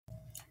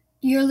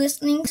You're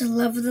listening to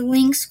Love of the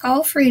Links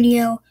Golf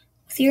Radio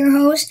with your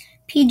host,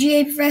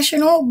 PGA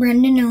professional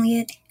Brendan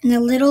Elliott, and the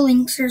Little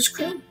Linksers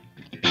crew.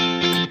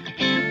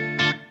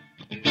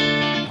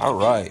 All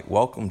right,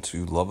 welcome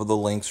to Love of the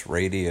Links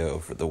Radio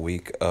for the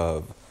week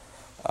of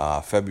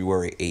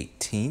February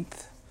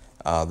 18th.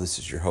 This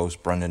is your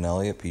host, Brendan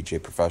Elliott,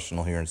 PGA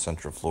professional here in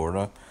Central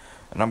Florida,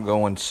 and I'm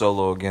going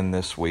solo again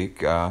this week.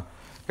 Got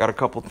a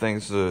couple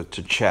things to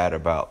chat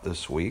about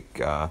this week,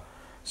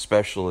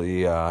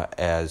 especially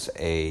as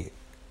a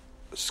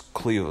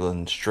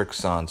Cleveland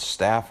Strixon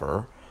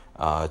staffer.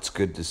 It's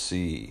good to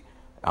see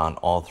on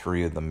all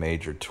three of the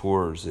major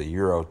tours, the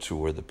Euro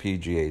Tour, the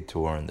PGA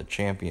Tour, and the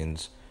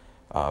Champions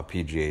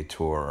PGA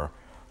Tour,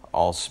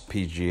 all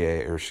Cleveland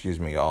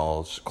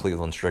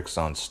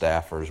Strixon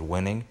staffers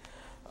winning.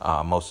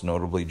 Most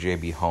notably,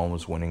 J.B.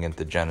 Holmes winning at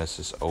the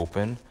Genesis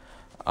Open.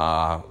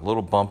 A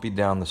little bumpy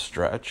down the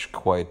stretch,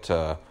 quite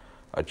a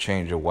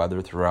change of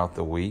weather throughout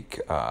the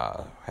week.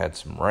 Had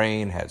some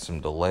rain, had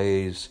some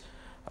delays,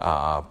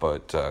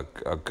 but a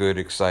good,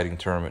 exciting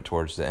tournament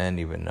towards the end,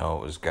 even though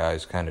it was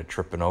guys kind of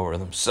tripping over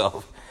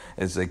themselves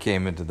as they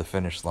came into the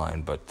finish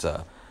line.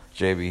 But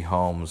J.B.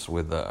 Holmes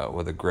with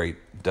a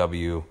great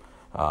W,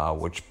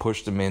 which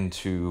pushed him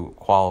into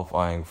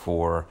qualifying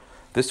for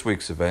this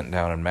week's event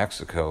down in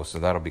Mexico, so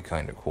that'll be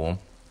kind of cool.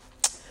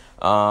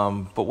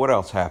 But what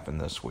else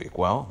happened this week?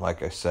 Well,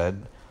 like I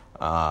said,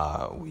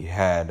 we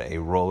had a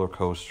roller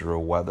coaster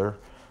of weather.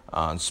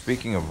 And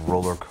speaking of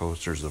roller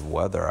coasters of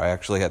weather, I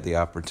actually had the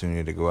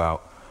opportunity to go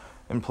out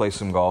and play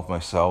some golf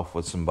myself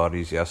with some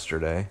buddies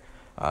yesterday.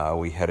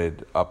 We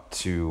headed up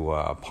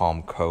to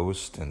Palm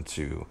Coast and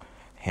to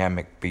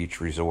Hammock Beach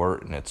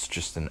Resort, and it's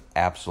just an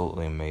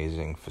absolutely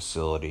amazing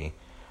facility.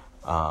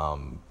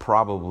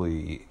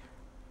 Probably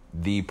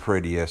the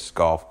prettiest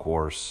golf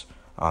course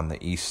on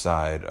the east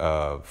side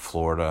of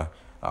Florida.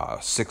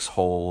 6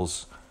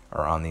 holes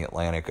are on the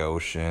Atlantic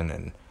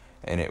Ocean,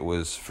 and it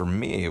was, for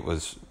me, it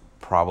was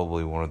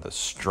probably one of the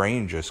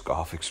strangest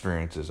golf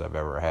experiences I've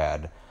ever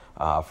had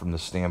from the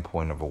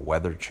standpoint of a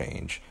weather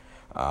change.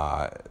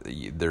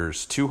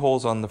 There's 2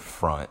 holes on the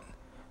front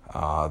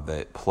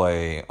that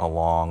play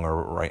along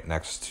or right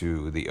next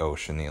to the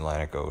ocean, the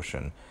Atlantic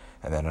Ocean,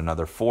 and then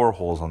another 4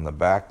 holes on the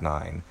back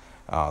 9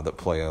 that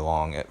play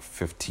along at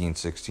 15,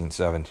 16,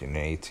 17, and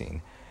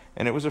 18.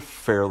 And it was a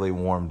fairly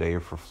warm day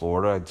for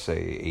Florida, I'd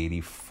say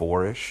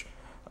 84-ish,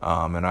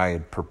 and I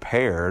had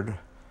prepared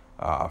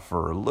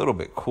for a little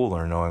bit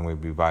cooler, knowing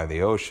we'd be by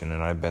the ocean,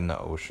 and I've been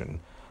on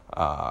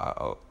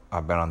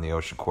the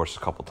ocean course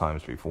a couple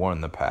times before in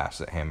the past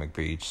at Hammock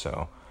Beach,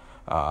 so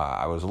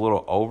I was a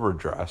little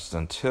overdressed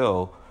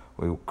until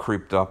we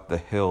creeped up the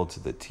hill to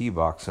the tee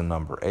box in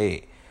number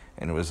 8,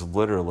 and it was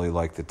literally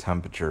like the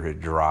temperature had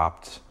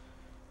dropped.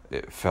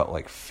 It felt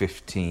like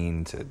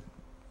 15 to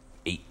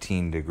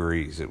 18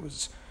 degrees. It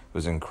was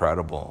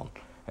incredible.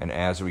 And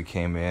as we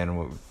came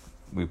in,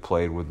 we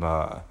played with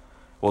the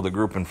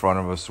group in front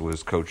of us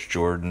was Coach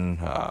Jordan,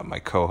 my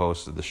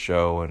co-host of the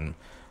show, and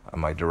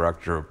my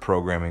director of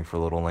programming for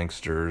Little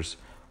Linksters.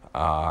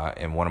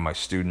 And one of my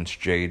students,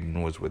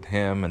 Jaden, was with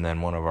him, and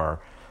then one of our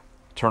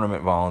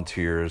tournament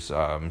volunteers,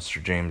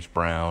 Mr. James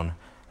Brown,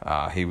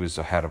 he was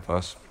ahead of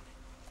us.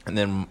 And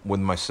then with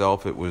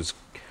myself, it was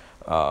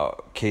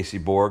Casey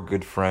Borg,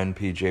 good friend,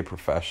 PGA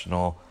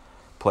professional,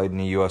 played in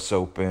the U.S.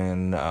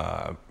 Open,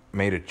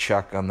 made a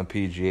check on the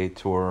PGA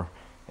Tour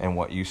and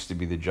what used to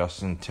be the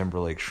Justin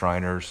Timberlake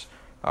Shriners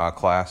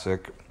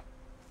Classic.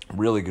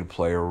 Really good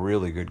player,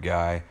 really good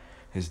guy.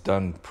 Has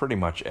done pretty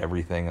much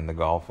everything in the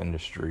golf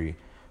industry,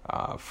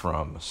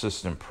 from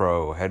assistant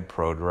pro, head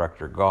pro,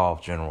 director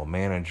golf, general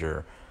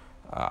manager,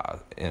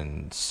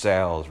 in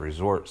sales,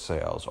 resort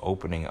sales,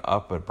 opening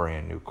up a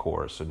brand new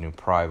course, a new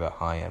private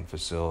high-end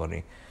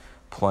facility,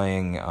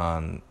 playing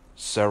on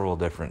several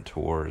different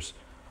tours.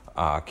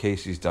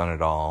 Casey's done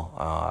it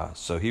all.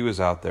 So he was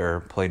out there,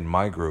 played in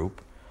my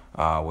group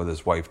with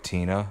his wife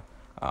Tina,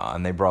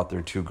 and they brought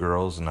their 2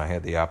 girls, and I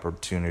had the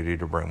opportunity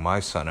to bring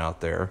my son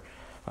out there.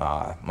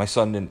 My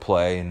son didn't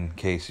play, and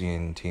Casey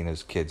and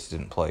Tina's kids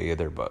didn't play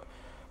either, but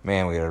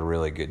man, we had a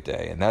really good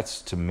day. And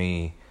that's, to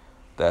me,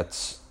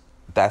 that's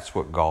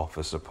what golf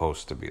is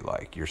supposed to be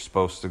like. You're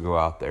supposed to go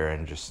out there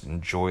and just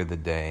enjoy the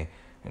day,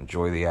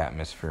 enjoy the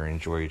atmosphere,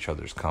 enjoy each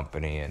other's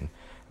company, and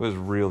it was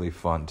really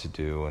fun to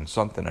do, and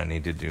something I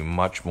need to do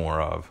much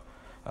more of,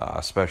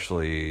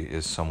 especially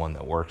as someone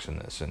that works in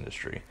this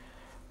industry.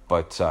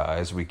 But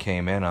as we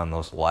came in on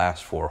those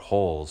last 4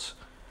 holes,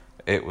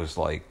 it was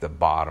like the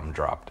bottom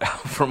dropped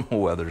out from a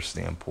weather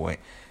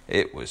standpoint.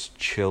 It was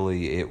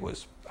chilly. It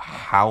was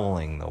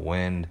howling the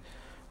wind,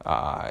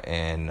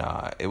 and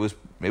it was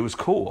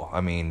cool. I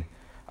mean,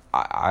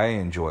 I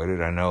enjoyed it.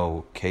 I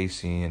know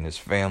Casey and his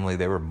family,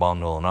 they were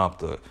bundling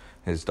up.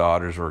 His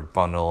daughters were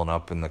bundling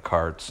up in the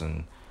carts,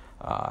 and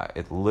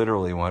it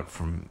literally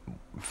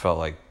felt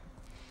like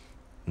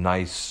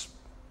nice,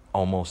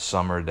 almost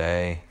summer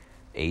day,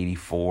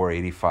 84,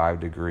 85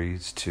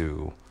 degrees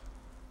to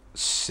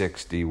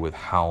 60 with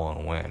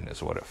howling wind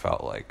is what it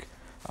felt like.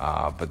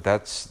 But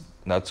that's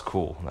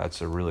cool. That's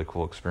a really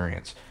cool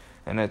experience.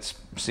 and it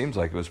seems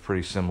like it was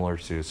pretty similar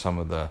to some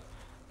of the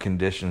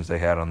conditions they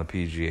had on the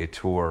PGA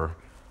Tour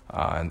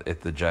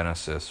at the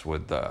Genesis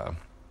with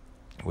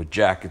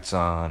jackets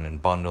on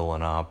and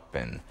bundling up,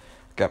 and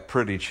got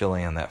pretty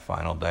chilly on that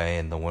final day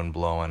and the wind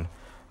blowing.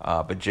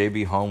 But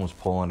JB Holmes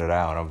pulling it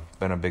out. I've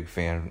been a big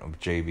fan of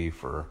JB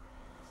for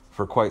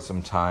quite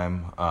some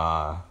time.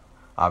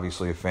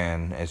 Obviously a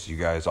fan, as you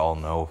guys all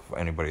know, if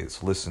anybody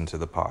that's listened to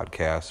the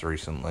podcast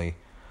recently,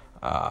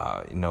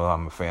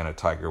 I'm a fan of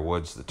Tiger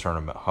Woods, the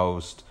tournament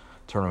host.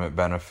 Tournament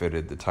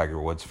benefited the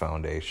Tiger Woods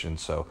Foundation,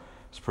 so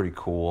it's pretty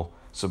cool.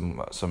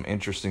 Some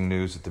interesting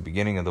news at the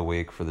beginning of the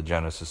week for the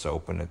Genesis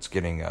Open. It's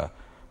getting a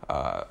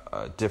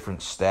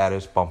different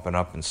status, bumping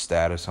up in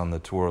status on the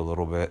tour a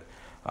little bit.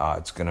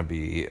 It's going to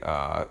be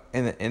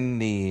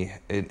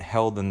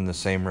held in the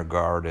same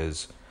regard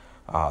as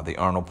the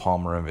Arnold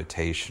Palmer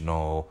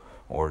Invitational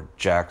or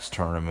Jack's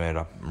Tournament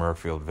up at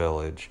Murfield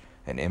Village,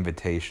 an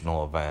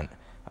invitational event.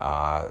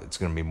 It's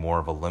going to be more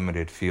of a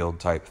limited field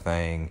type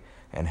thing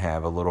and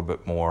have a little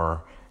bit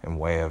more in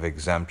way of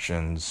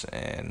exemptions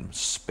and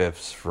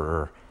spiffs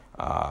for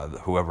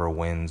whoever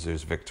wins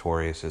is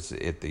victorious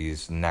at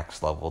these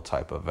next level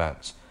type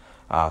events.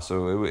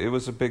 So it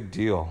was a big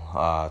deal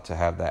to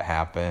have that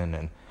happen,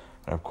 and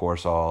of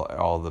course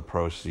all the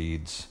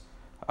proceeds,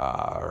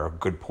 or a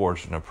good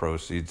portion of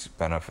proceeds,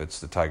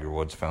 benefits the Tiger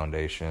Woods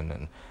Foundation,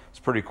 and it's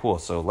pretty cool.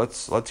 So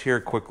let's hear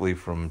quickly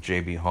from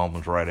JB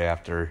Holmes right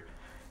after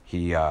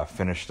he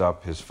finished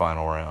up his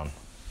final round.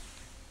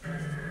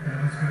 That's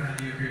good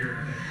to you, Peter.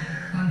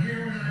 I'm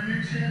here with our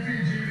new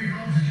champion, JB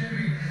Holmes.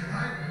 JB,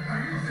 are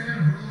you a fan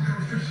of roller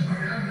coasters? I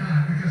mean, I'm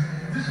not, because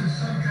this was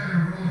some kind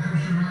of roller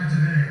coaster ride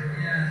today.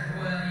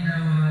 Yeah, well,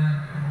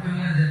 we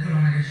wanted to put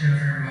on a good show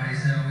for everybody,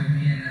 so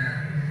me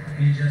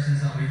and Justin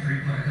thought we'd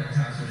free putt a couple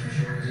times for some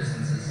short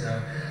distances.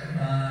 So,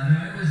 no,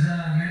 it was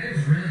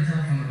really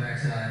tough on the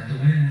backside. The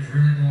wind was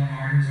really blowing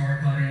hard. It was hard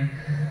putting.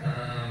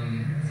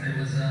 It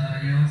was,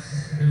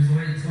 it's the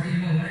way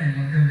you want to win.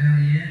 You want to come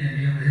down the end and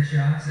be able to hit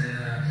shots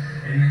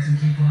and make some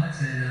key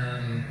putts.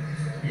 And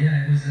it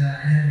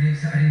had to be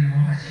exciting to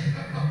watch.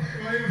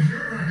 Well, it was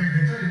nerve-wracking, I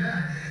can tell you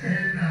that.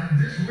 And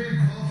this win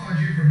qualified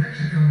you for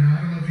Mexico now.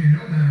 I don't know if you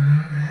know that or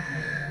not.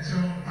 So,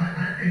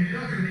 and you're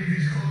not going to need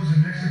these clothes in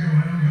Mexico,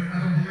 I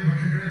don't believe. But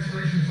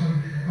congratulations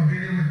on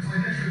being able to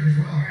play next week as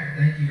well. All right,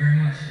 thank you very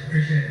much.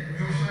 Appreciate it.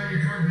 Go sign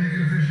your card and make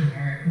it official.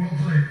 All right. Well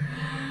played.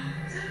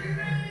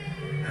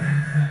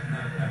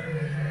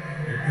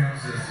 Here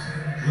comes his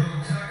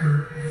little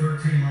Tucker,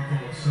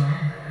 13-month-old son.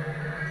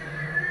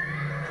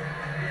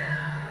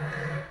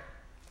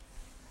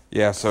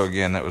 Yeah, so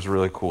again, that was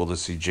really cool to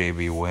see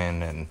JB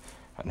win and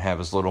have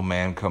his little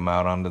man come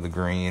out onto the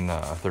green,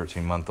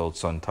 13-month-old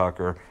son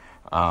Tucker,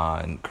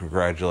 and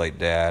congratulate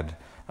Dad.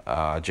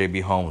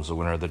 JB Holmes, the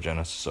winner of the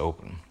Genesis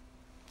Open.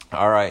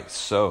 All right,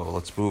 so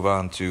let's move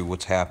on to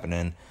what's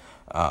happening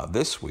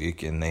this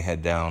week, and they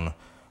head down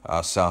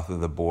south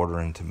of the border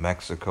into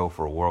Mexico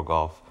for a World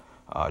Golf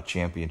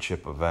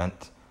Championship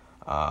event.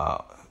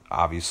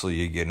 Obviously,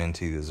 you get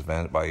into this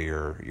event by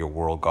your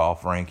World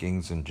Golf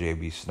rankings, and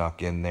JB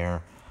snuck in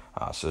there,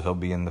 so he'll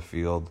be in the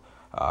field.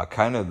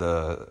 Kind of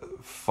the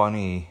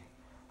funny,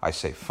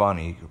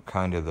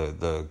 kind of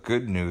the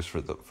good news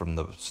from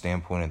the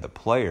standpoint of the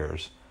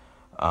players.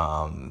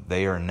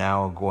 They are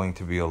now going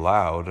to be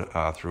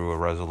allowed through a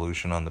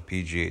resolution on the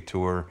PGA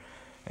Tour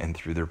and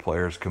through their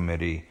players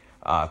committee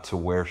to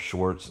wear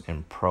shorts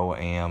in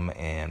Pro-Am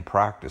and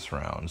practice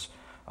rounds.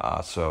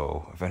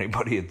 So if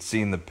anybody had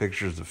seen the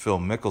pictures of Phil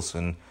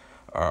Mickelson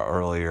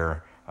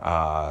earlier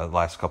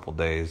last couple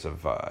days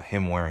of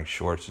him wearing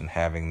shorts and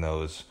having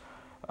those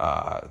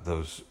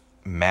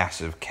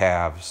massive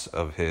calves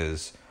of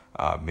his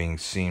being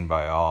seen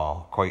by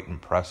all, quite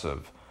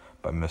impressive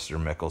by Mr.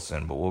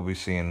 Mickelson. But we'll be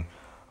seeing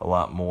a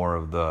lot more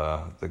of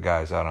the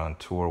guys out on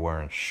tour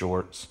wearing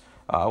shorts,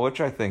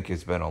 which I think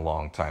has been a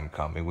long time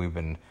coming. We've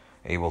been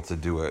able to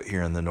do it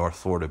here in the North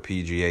Florida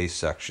PGA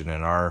section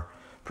in our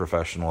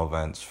professional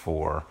events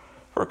for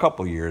a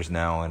couple years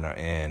now,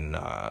 and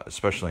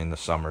especially in the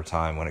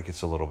summertime when it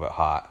gets a little bit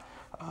hot.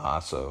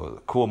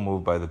 So cool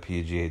move by the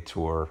PGA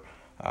Tour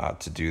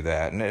to do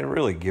that, and it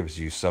really gives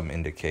you some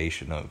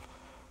indication of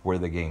where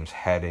the game's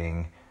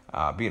heading,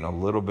 being a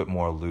little bit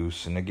more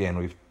loose. And again,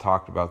 we've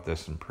talked about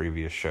this in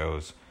previous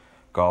shows.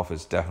 Golf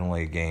is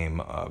definitely a game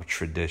of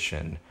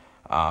tradition,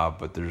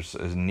 but there's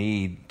a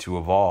need to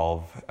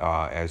evolve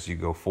as you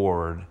go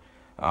forward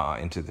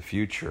into the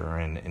future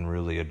and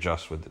really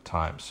adjust with the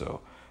time. So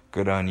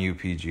good on you,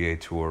 PGA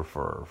Tour,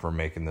 for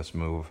making this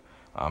move.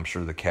 I'm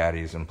sure the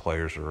caddies and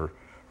players are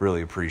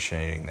really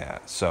appreciating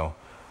that. So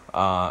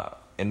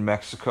in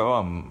Mexico,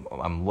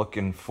 I'm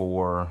looking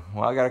for,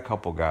 well, I got a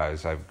couple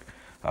guys I'm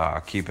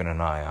keeping an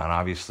eye on.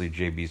 Obviously,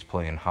 JB's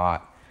playing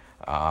hot,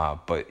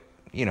 but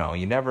you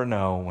never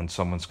know when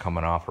someone's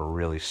coming off a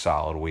really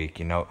solid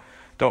week.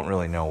 Don't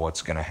really know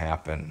what's going to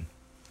happen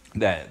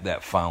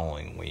that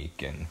following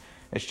week, and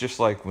it's just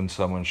like when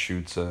someone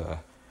shoots a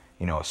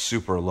a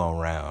super low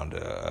round,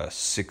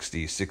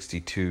 60,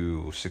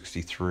 62,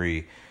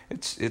 63.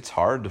 It's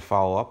hard to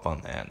follow up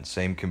on that. And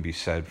same can be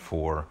said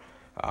for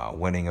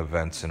winning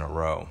events in a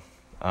row.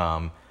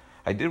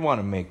 I did want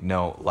to make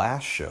note,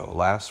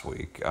 last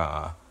week,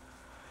 I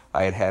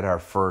had our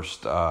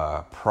first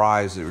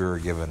prize that we were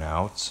giving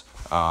out,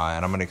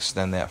 and I'm going to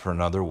extend that for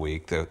another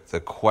week.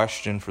 The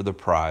question for the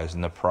prize,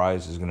 and the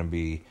prize is going to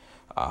be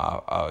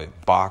a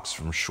box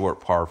from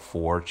Short Par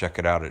 4. Check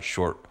it out at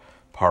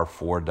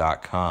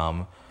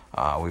shortpar4.com.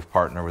 We've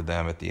partnered with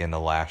them at the end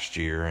of last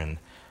year and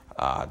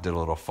did a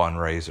little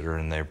fundraiser,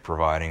 and they're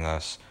providing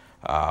us,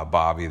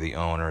 Bobby, the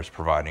owner, is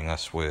providing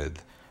us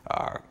with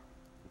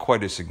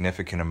quite a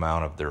significant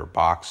amount of their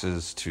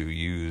boxes to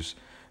use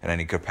in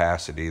any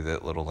capacity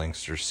that Little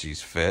Linkster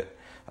sees fit.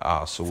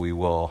 So we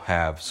will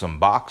have some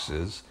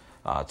boxes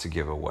to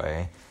give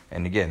away.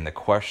 And again, the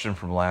question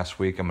from last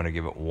week, I'm going to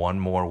give it one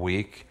more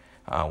week.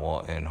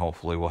 And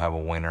hopefully we'll have a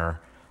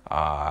winner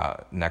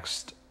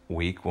next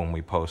week when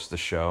we post the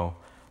show.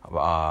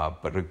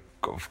 But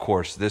of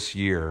course, this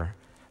year,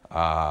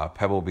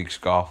 Pebble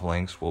Beach Golf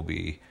Links will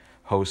be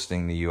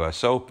hosting the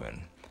U.S.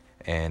 Open.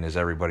 And as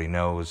everybody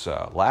knows,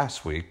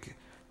 last week,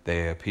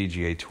 the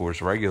PGA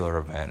Tour's regular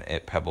event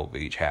at Pebble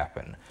Beach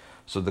happened.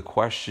 So the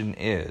question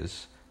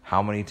is,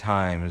 how many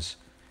times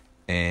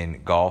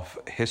in golf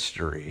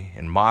history,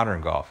 in modern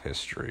golf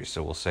history,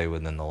 so we'll say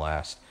within the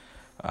last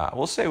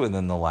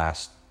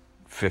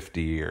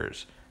 50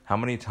 years, how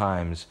many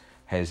times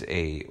has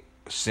a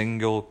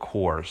single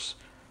course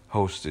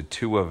hosted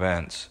two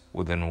events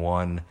within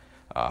one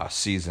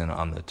season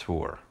on the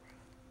tour?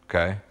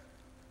 Okay?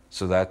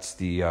 So that's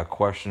the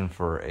question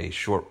for a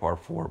Short Par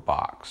 4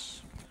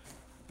 box.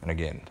 And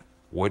again,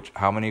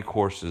 how many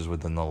courses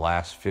within the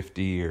last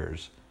 50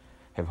 years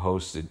have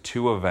hosted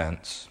two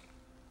events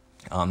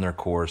on their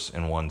course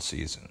in one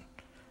season?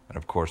 And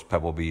of course,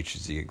 Pebble Beach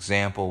is the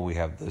example we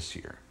have this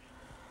year.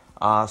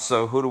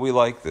 So who do we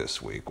like this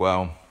week?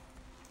 Well,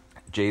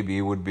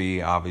 JB would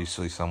be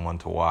obviously someone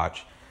to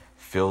watch.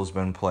 Phil's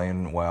been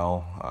playing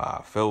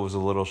well. Phil was a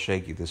little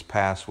shaky this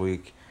past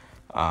week,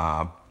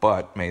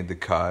 but made the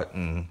cut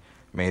and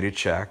made a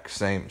check.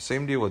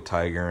 Same deal with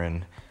Tiger.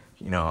 And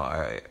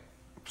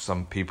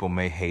some people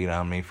may hate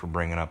on me for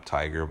bringing up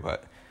Tiger,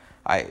 but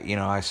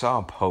I saw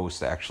a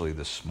post actually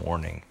this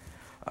morning.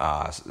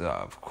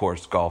 Of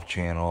course, Golf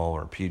Channel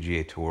or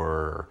PGA Tour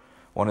or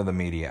one of the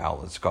media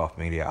outlets, golf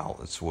media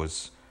outlets,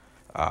 was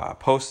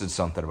posted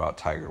something about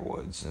Tiger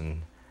Woods.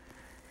 And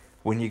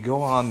when you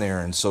go on there,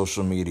 and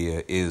social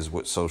media is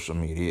what social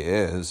media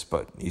is,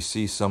 but you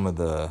see some of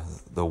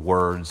the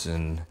words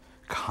and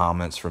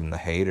comments from the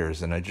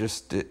haters, and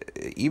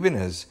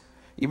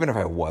even if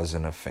I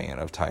wasn't a fan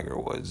of Tiger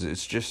Woods,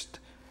 it's just,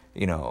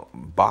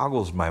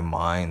 boggles my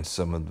mind,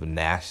 some of the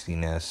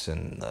nastiness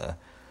and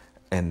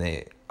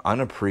the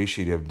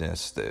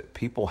unappreciativeness that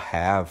people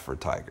have for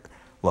Tiger.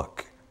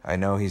 Look, I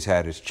know he's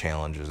had his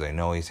challenges. I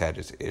know he's had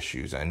his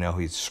issues. I know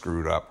he's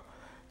screwed up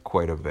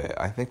quite a bit.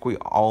 I think we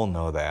all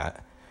know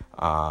that.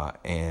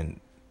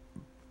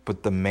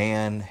 But the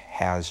man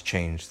has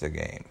changed the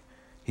game.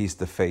 He's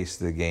the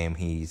face of the game.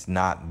 He's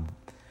not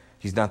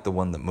the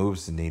one that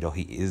moves the needle.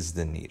 He is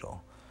the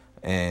needle.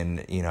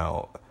 And,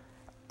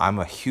 I'm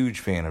a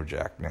huge fan of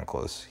Jack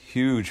Nicklaus,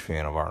 huge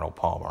fan of Arnold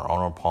Palmer.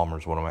 Arnold Palmer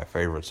is one of my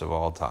favorites of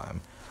all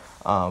time.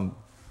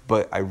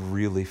 But I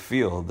really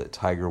feel that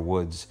Tiger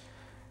Woods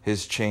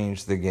has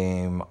changed the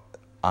game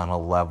on a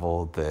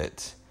level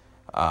that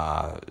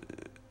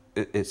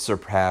it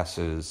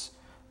surpasses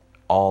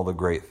all the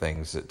great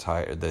things that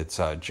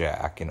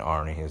Jack and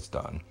Arnie has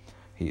done.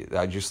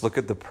 I just look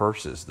at the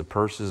purses. The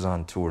purses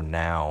on tour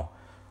now,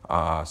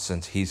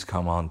 since he's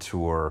come on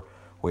tour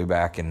way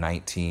back in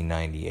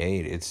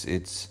 1998,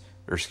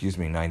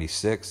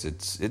 96.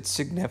 It's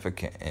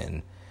significant,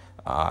 and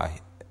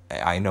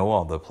I know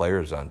all the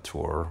players on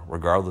tour,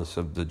 regardless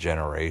of the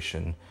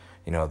generation.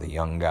 The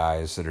young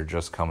guys that are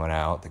just coming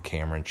out, the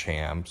Cameron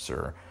Champs,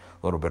 or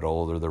a little bit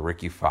older, the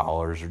Ricky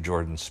Fowlers or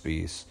Jordan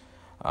Spieth.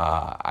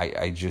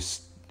 And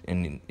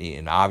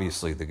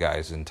obviously the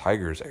guys in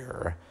Tiger's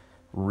era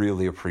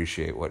really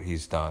appreciate what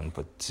he's done.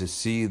 But to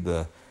see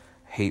the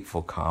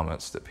hateful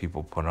comments that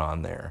people put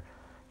on there,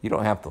 you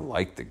don't have to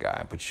like the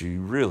guy, but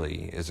you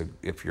really,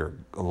 if you're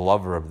a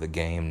lover of the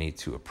game, need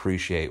to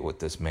appreciate what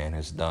this man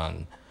has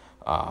done,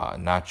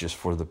 not just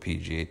for the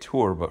PGA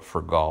Tour, but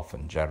for golf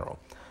in general.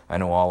 I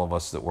know all of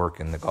us that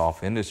work in the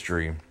golf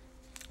industry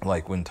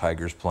like when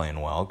Tiger's playing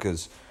well,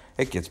 because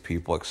it gets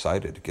people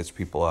excited. It gets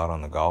people out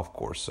on the golf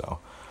course. So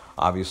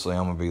obviously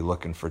I'm going to be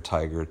looking for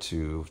Tiger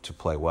to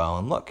play well.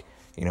 And look,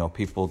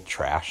 people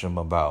trash him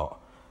about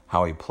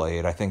how he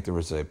played. I think there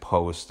was a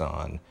post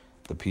on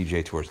the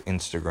PGA Tour's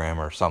Instagram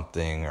or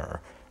something,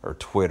 or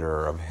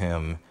Twitter, of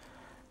him.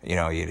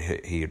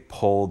 He had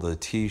pulled the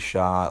tee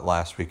shot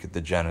last week at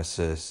the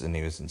Genesis, and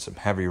he was in some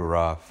heavy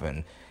rough, and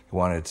he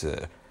wanted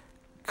to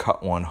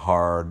cut one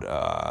hard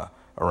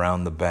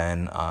around the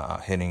bend,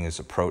 hitting his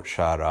approach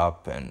shot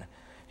up, and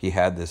he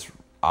had this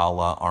a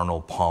la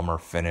Arnold Palmer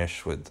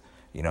finish with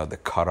the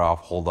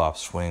cutoff, hold-off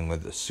swing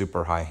with the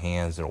super high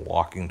hands and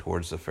walking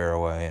towards the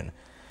fairway. And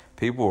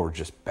people were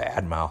just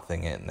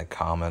bad-mouthing it in the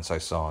comments I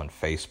saw on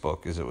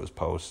Facebook as it was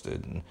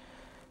posted. And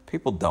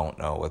people don't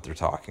know what they're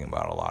talking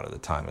about a lot of the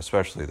time,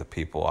 especially the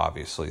people,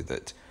 obviously,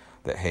 that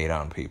hate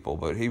on people.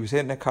 But he was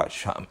hitting a cut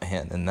shot,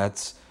 man, and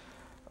that's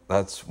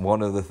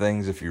one of the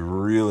things, if you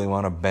really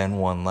want to bend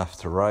one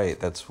left to right,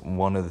 that's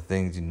one of the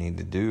things you need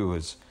to do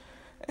is,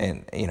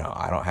 and,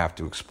 I don't have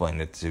to explain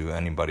it to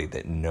anybody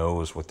that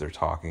knows what they're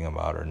talking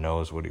about or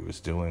knows what he was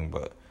doing,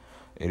 but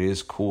it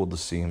is cool to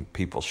see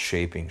people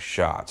shaping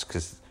shots,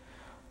 because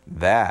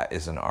that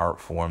is an art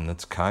form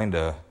that's kind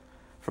of,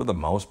 for the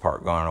most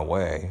part, gone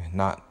away,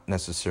 not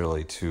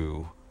necessarily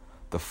to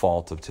the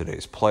fault of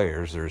today's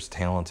players. They're as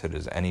talented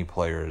as any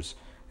players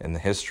in the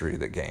history of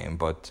the game,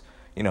 but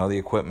the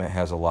equipment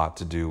has a lot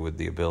to do with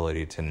the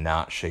ability to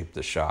not shape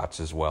the shots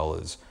as well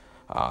as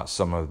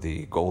some of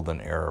the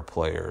golden era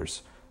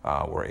players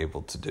were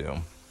able to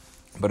do.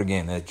 But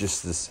again, it's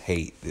just this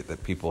hate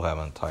that people have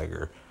on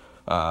Tiger.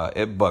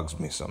 It bugs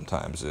me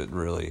sometimes. It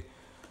really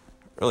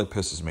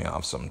pisses me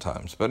off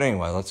sometimes. But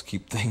anyway, let's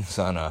keep things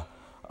on a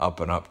up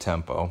and up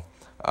tempo.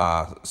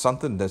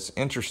 Something that's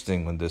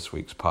interesting with this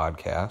week's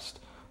podcast,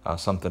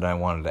 something I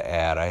wanted to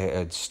add. I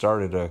had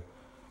started a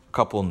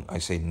couple, I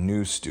say,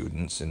 new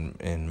students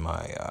in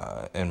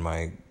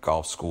my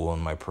golf school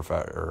and my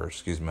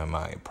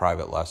my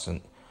private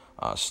lesson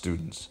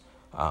students.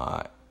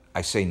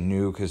 I say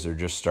new because they're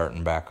just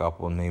starting back up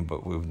with me,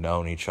 but we've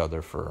known each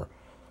other for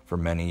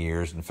many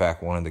years. In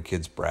fact, one of the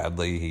kids,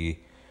 Bradley,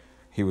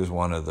 he was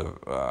one of the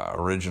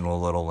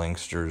original Little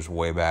Linksters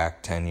way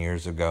back 10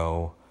 years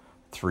ago,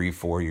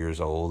 3-4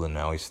 years old, and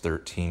now he's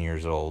 13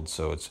 years old.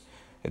 So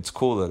it's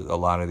cool that a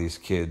lot of these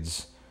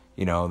kids,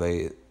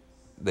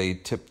 they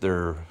tip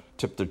their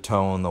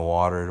toe in the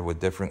water with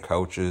different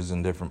coaches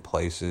in different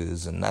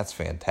places, and that's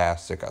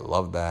fantastic. I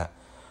love that.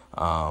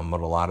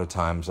 But a lot of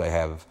times I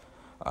have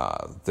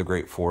the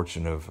great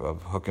fortune of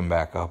hooking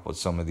back up with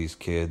some of these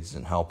kids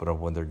and helping them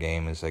with their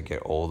game as they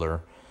get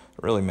older.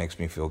 It really makes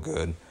me feel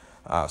good.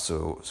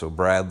 So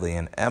Bradley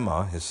and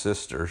Emma, his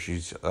sister,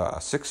 she's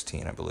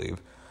 16, I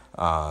believe.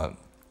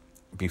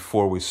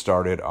 Before we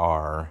started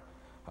our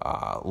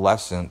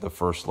lesson, the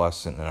first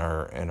lesson in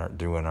our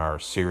doing our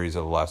series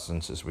of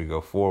lessons as we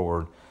go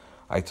forward,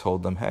 I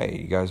told them, hey,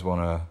 you guys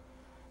want to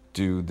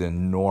do the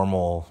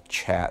normal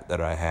chat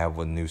that I have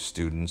with new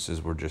students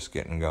as we're just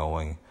getting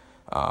going.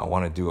 I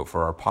want to do it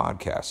for our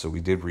podcast. So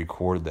we did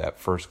record that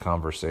first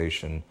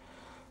conversation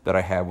that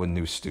I had with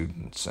new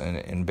students.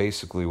 And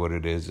basically what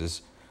it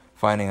is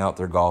finding out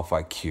their golf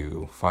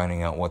IQ,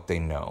 finding out what they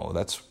know.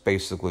 That's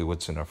basically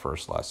what's in a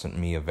first lesson,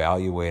 me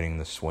evaluating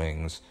the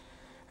swings,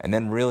 and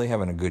then really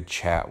having a good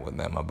chat with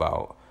them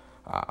about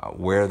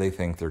where they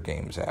think their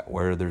game's at,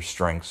 where their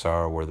strengths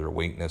are, where their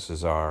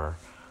weaknesses are,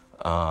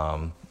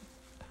 and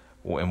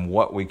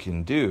what we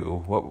can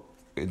do,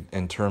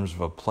 in terms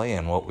of a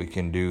plan, what we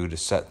can do to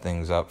set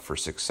things up for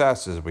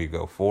success as we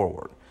go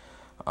forward.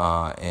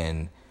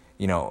 And,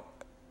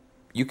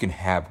 you can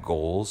have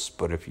goals,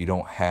 but if you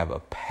don't have a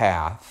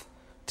path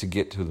to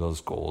get to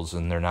those goals,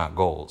 then they're not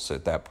goals.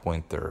 At that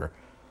point, they're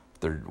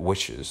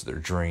wishes, they're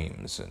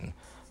dreams.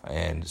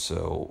 And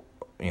so,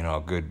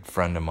 a good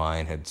friend of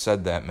mine had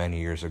said that many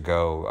years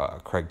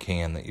ago, Craig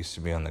Can, that used to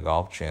be on the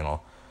Golf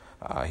Channel,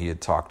 he had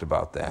talked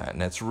about that,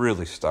 and it's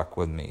really stuck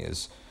with me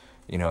is,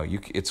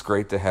 it's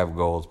great to have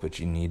goals, but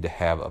you need to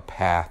have a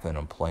path and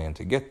a plan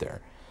to get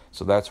there.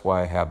 So that's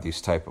why I have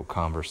these type of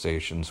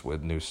conversations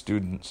with new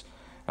students,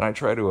 and I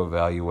try to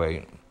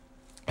evaluate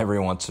every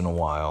once in a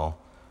while,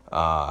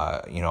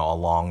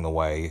 along the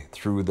way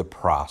through the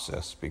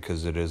process,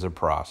 because it is a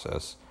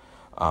process,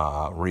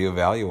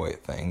 reevaluate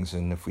things,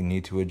 and if we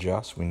need to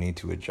adjust, we need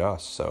to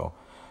adjust. So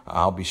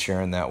I'll be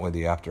sharing that with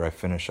you after I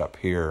finish up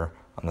here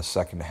on the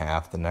second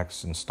half, the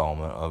next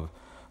installment of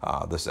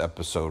this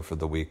episode for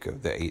the week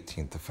of the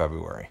 18th of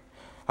February.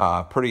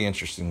 Pretty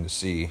interesting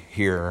to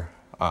hear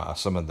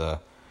some of the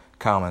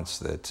comments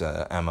that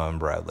Emma and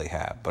Bradley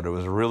had. But it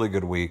was a really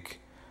good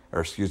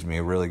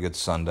a really good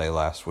Sunday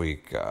last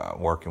week,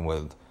 working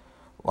with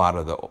a lot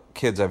of the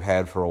kids I've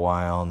had for a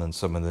while and then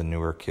some of the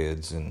newer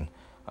kids, and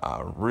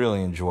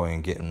really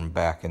enjoying getting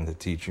back into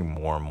teaching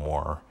more and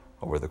more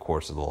over the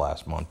course of the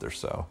last month or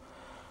so.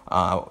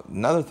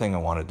 Another thing I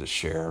wanted to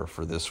share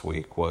for this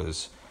week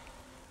was,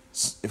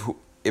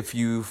 if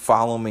you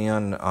follow me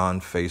on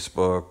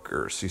Facebook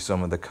or see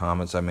some of the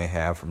comments I may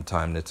have from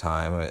time to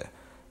time,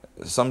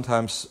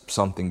 sometimes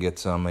something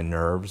gets on my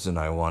nerves and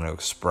I want to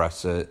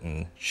express it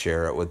and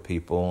share it with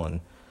people,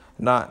 and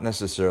not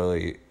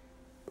necessarily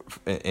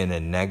in a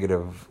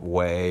negative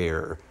way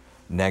or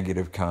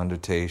negative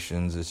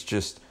connotations. It's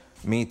just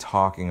me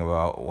talking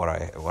about what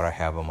I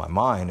have on my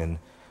mind, and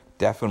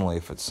definitely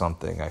if it's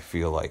something I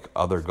feel like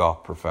other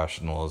golf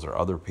professionals or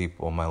other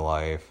people in my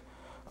life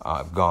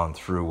I've gone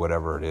through,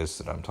 whatever it is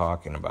that I'm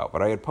talking about.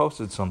 But I had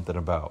posted something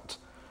about,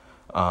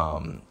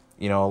 a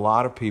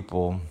lot of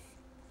people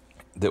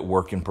that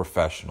work in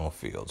professional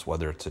fields,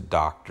 whether it's a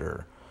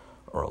doctor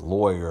or a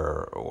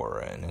lawyer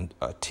or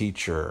a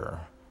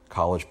teacher,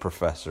 college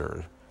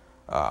professors,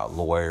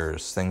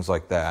 lawyers, things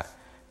like that.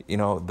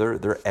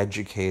 They're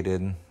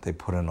educated. They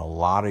put in a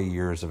lot of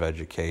years of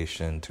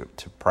education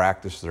to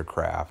practice their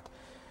craft,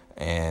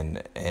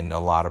 and a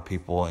lot of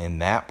people in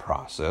that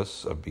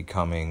process of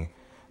becoming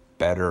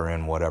better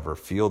in whatever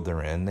field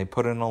they're in, they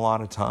put in a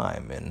lot of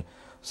time, and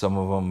some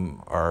of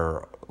them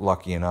are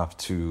lucky enough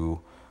to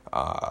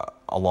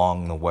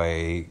along the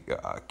way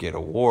get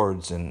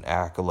awards and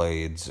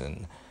accolades,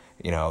 and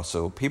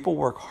so people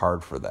work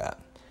hard for that.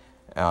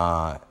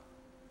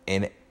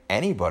 In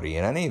anybody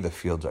in any of the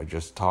fields I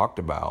just talked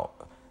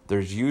about,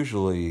 there's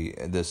usually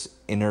this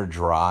inner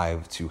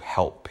drive to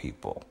help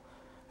people.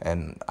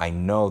 And I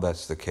know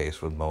that's the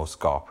case with most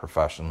golf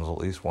professionals, at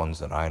least ones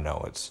that I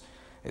know.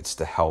 It's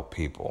to help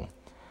people.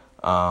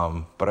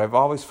 But I've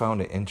always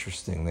found it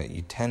interesting that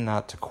you tend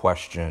not to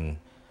question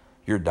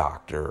your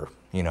doctor.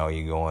 You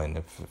go in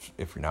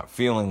if you're not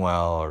feeling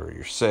well or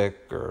you're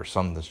sick or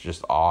something's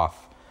just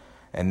off,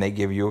 and they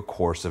give you a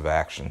course of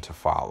action to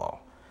follow.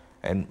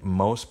 And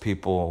most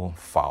people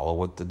follow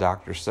what the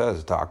doctor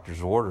says,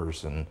 doctor's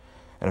orders, and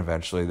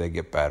eventually they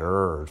get better,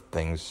 or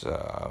things,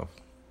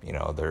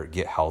 they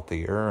get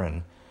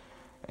healthier.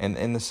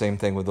 And the same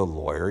thing with a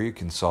lawyer. You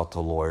consult a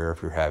lawyer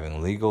if you're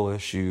having legal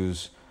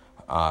issues.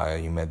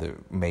 You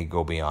may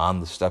go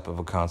beyond the step of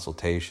a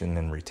consultation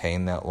and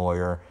retain that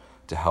lawyer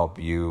to help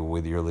you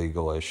with your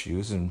legal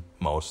issues. And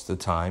most of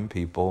the time,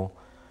 people,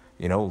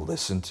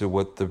 listen to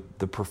what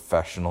the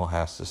professional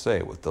has to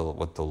say, what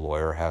the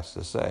lawyer has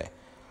to say.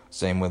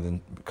 Same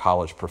with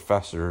college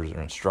professors or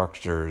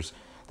instructors.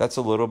 That's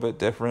a little bit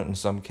different in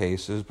some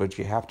cases, but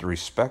you have to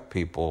respect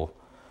people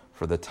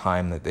for the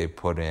time that they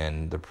put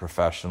in, the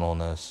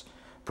professionalness.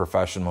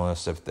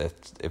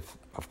 If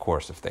of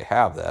course they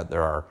have that.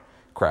 There are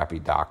crappy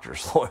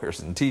doctors, lawyers,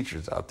 and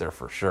teachers out there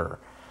for sure.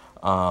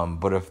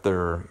 But if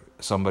they're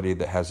somebody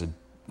that has a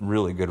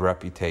really good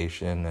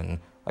reputation and,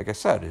 like I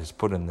said, has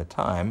put in the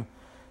time,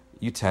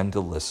 you tend to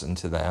listen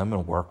to them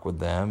and work with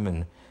them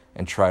and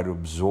try to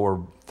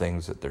absorb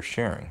things that they're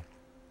sharing.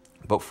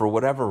 But for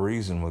whatever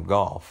reason with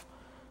golf,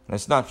 and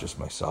it's not just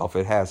myself,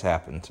 it has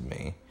happened to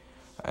me,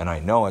 and I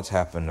know it's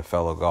happened to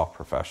fellow golf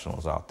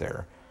professionals out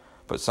there,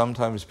 but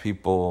sometimes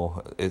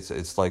people,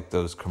 it's like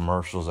those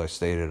commercials I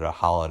stayed at a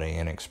Holiday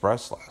Inn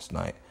Express last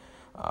night.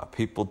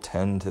 People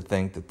tend to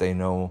think that they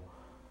know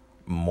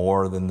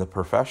more than the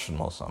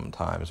professional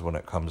sometimes when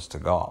it comes to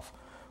golf,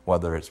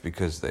 whether it's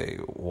because they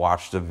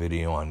watched a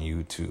video on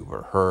YouTube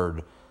or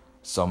heard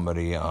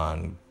somebody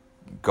on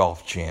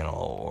Golf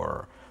Channel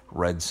or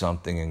read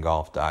something in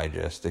Golf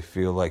Digest. They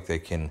feel like they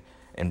can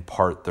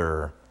impart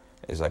their,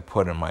 as I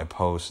put in my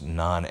post,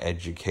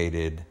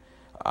 non-educated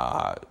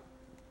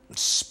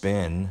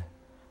spin,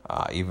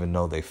 even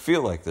though they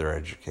feel like they're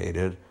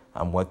educated,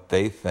 on what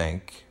they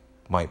think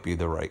might be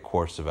the right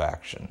course of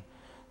action.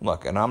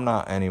 Look, and I'm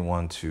not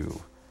anyone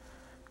to,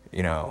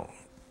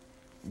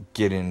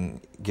 get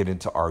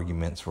into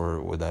arguments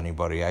with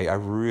anybody. I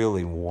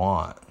really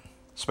want,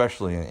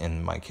 especially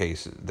in my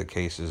case, the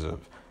cases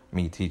of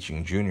me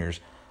teaching juniors,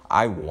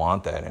 I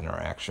want that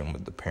interaction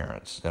with the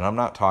parents. And I'm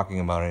not talking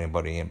about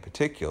anybody in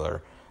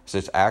particular. So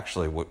it's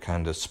actually what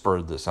kind of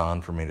spurred this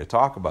on for me to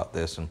talk about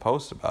this and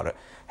post about it.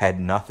 Had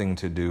nothing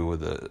to do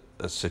with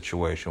a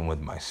situation with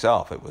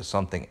myself. It was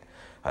something,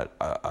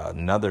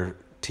 another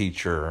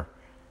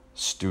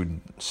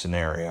teacher-student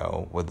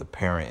scenario with the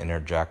parent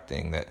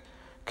interjecting that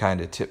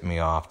kind of tipped me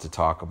off to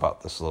talk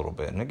about this a little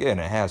bit. And again,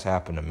 it has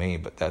happened to me,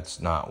 but that's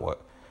not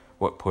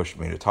what pushed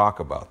me to talk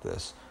about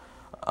this.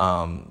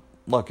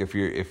 Look, if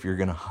you're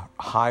going to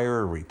hire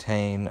or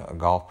retain a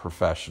golf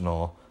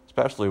professional,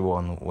 especially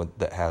one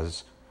that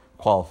has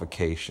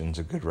qualifications,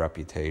 a good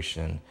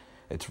reputation,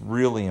 it's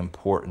really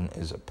important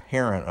as a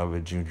parent of a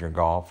junior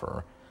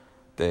golfer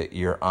that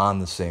you're on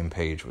the same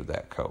page with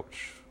that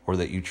coach, or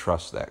that you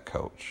trust that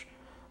coach,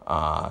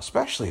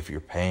 especially if you're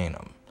paying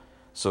them.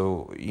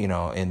 So,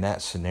 in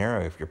that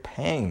scenario, if you're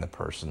paying the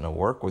person to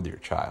work with your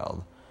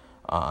child,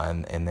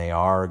 and they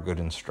are a good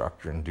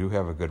instructor and do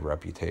have a good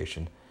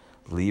reputation,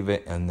 leave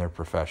it in their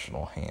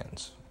professional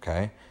hands,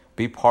 okay?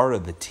 Be part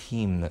of the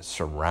team that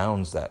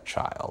surrounds that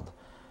child,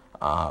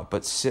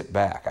 but sit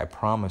back. I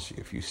promise you,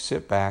 if you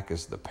sit back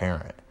as the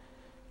parent,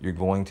 you're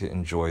going to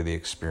enjoy the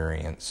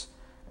experience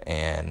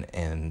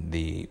and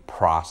the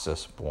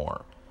process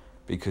more,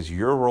 because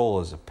your role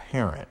as a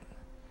parent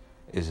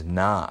is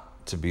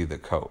not to be the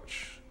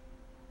coach.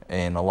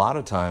 And a lot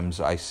of times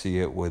I see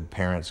it with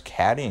parents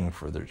caddying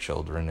for their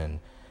children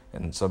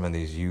and some of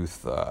these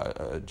youth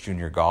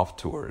junior golf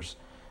tours.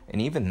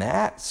 And even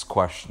that's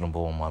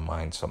questionable in my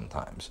mind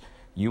sometimes.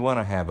 You want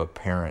to have a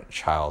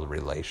parent-child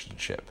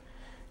relationship.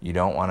 You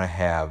don't want to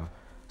have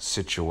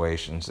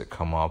situations that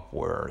come up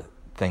where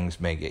things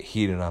may get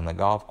heated on the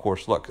golf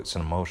course. Look, it's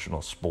an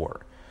emotional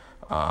sport.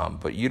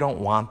 But you don't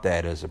want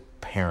that as a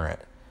parent,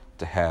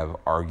 to have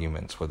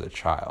arguments with a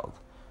child.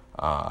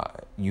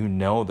 You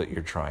know that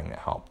you're trying to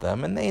help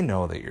them, and they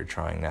know that you're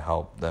trying to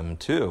help them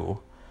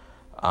too.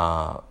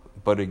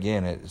 But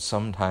again, it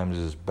sometimes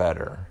is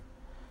better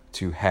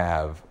to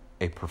have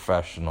a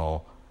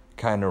professional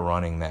kind of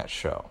running that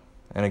show.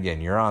 And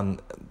again, you're on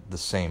the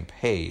same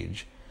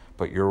page,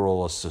 but your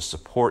role is to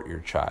support your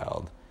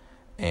child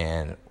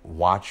and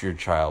watch your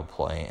child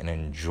play and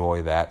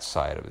enjoy that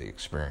side of the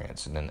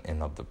experience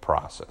and of the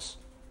process.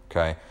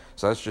 Okay?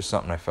 So that's just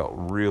something I felt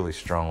really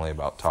strongly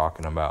about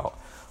talking about.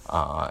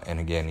 And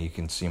again, you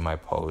can see my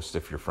post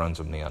if you're friends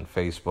with me on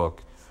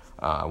Facebook.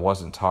 I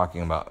wasn't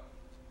talking about,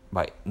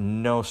 by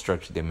no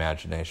stretch of the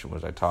imagination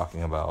was I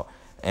talking about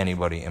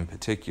anybody in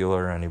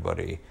particular,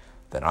 anybody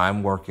that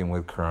I'm working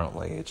with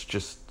currently. It's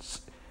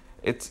just,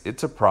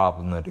 it's a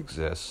problem that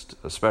exists,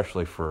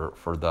 especially for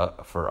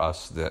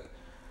us that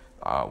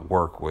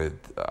work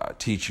with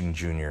teaching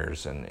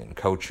juniors and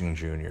coaching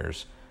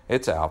juniors.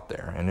 It's out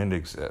there and it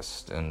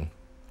exists, and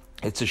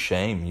it's a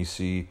shame. You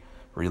see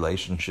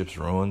relationships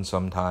ruined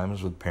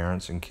sometimes with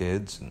parents and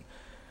kids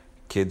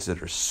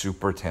that are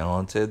super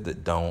talented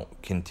that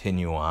don't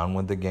continue on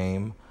with the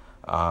game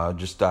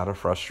just out of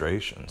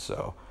frustration.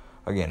 So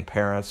again,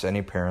 parents,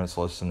 any parents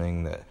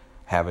listening that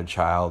have a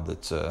child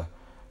that's a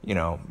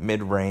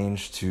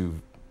mid-range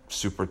to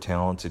super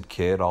talented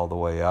kid all the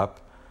way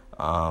up,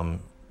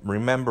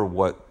 remember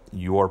what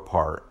your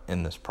part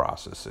in this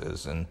process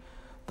is. And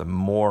the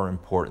more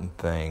important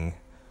thing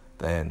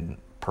than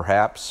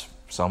perhaps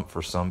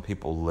for some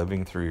people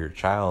living through your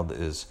child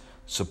is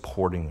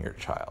supporting your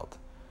child,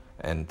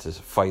 and to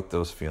fight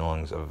those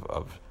feelings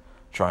of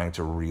trying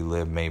to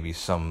relive maybe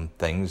some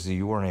things that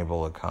you weren't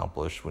able to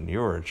accomplish when you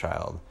were a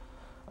child.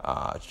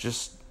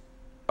 Just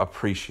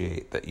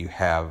appreciate that you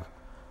have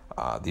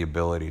the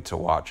ability to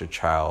watch a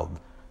child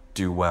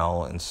do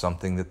well in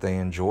something that they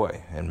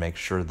enjoy, and make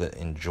sure that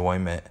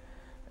enjoyment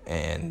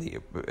and the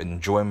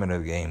enjoyment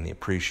of the game, the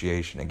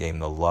appreciation of the game,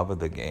 the love of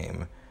the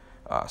game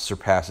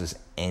surpasses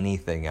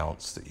anything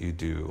else that you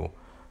do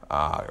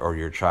or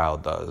your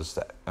child does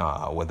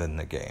within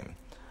the game.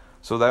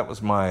 So that was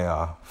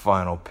my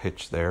final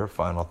pitch there,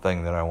 final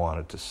thing that I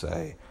wanted to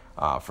say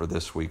for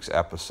this week's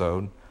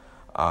episode.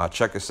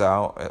 Check us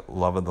out at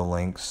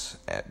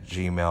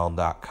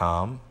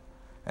loveofthelinks@gmail.com.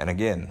 And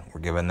again, we're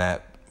giving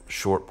that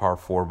short par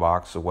 4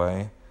 box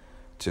away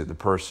to the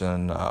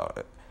person.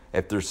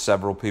 If there's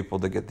several people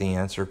that get the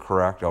answer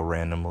correct, I'll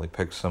randomly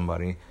pick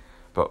somebody.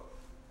 But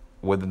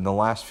within the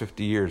last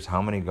 50 years, how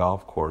many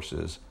golf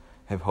courses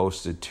have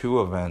hosted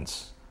 2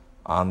 events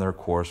on their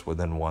course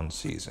within one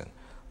season?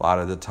 A lot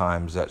of the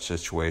times that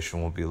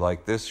situation will be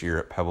like this year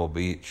at Pebble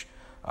Beach,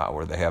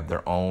 where they have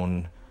their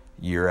own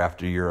year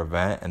after year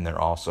event, and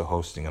they're also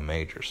hosting a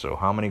major. So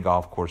how many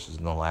golf courses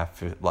in the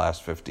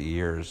last 50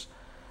 years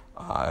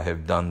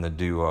have done the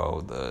duo,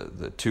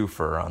 the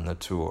twofer on the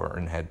tour,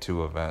 and had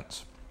 2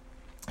 events?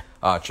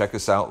 Check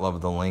us out, Love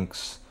of the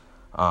Links,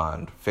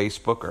 on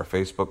Facebook, our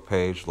Facebook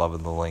page, Love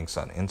of the Links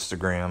on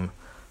Instagram.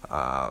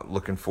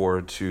 Looking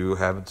forward to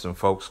having some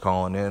folks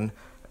calling in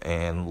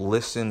and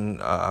listen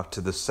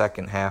to the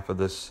second half of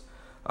this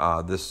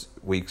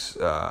week's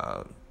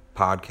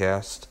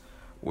podcast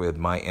with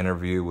my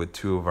interview with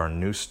 2 of our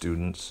new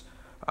students,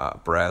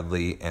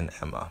 Bradley and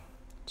Emma.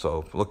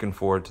 So looking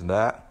forward to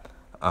that.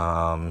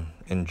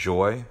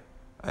 Enjoy,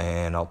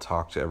 and I'll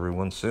talk to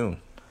everyone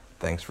soon.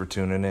 Thanks for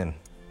tuning in.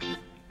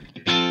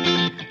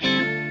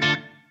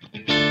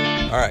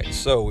 All right,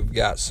 so we've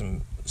got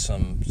some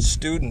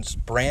students,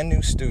 brand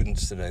new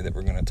students today that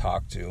we're going to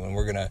talk to,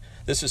 and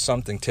this is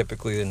something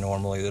typically and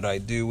normally that I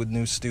do with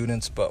new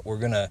students, but we're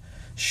going to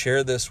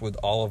share this with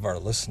all of our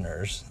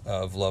listeners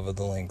of Love of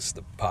the Links,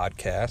 the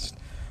podcast.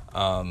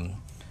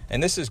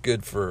 And this is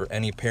good for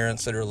any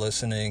parents that are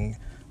listening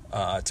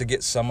to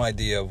get some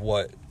idea of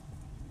what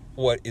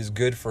is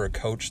good for a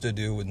coach to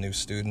do with new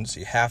students.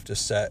 You have to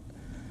set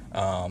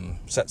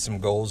some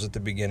goals at the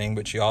beginning,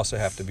 but you also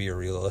have to be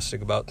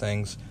realistic about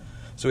things.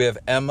 So we have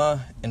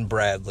Emma and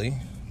Bradley.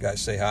 You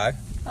guys say hi.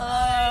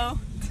 Hello.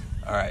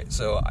 All right,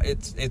 so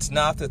it's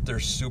not that they're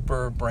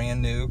super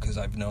brand new, because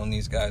I've known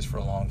these guys for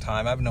a long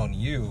time. I've known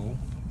you,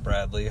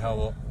 Bradley.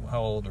 How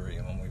old were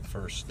you when we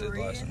first did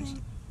lessons?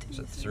 Is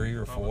it 3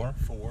 or 4?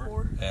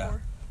 4. Yeah.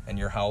 4. And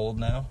you're how old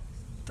now?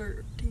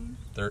 13.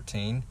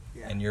 13?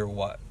 Yeah. And you're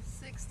what?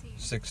 16.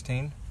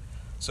 16?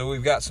 So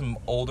we've got some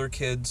older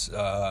kids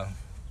that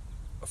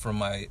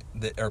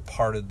are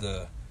part of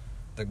the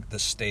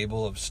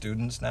stable of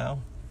students now.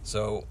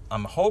 So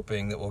I'm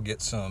hoping that we'll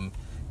get some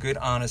good,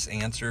 honest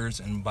answers,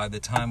 and by the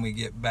time we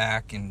get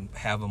back and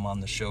have them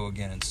on the show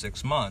again in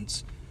 6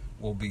 months,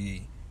 we'll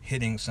be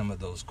hitting some of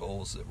those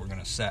goals that we're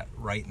going to set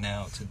right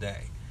now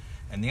today.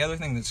 And the other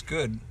thing that's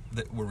good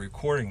that we're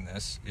recording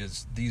this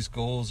is these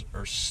goals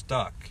are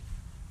stuck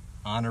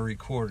on a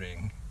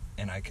recording,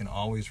 and I can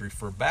always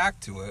refer back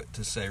to it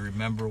to say,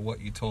 remember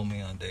what you told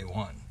me on day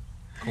 1.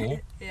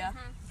 Cool? Yeah.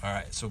 All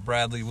right, so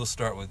Bradley, we'll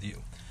start with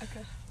you.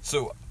 Okay.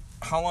 So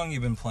how long have you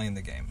been playing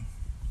the game?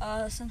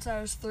 Since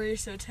I was 3,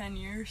 so 10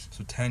 years.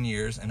 So 10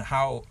 years. And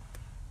how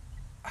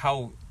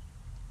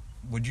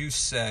would you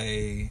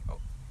say,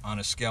 on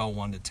a scale of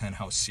 1 to 10,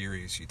 how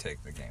serious you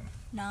take the game?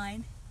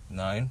 9.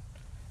 9?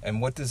 And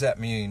what does that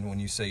mean when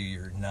you say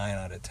you're 9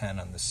 out of 10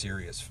 on the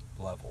serious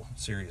level,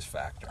 serious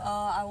factor?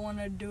 I want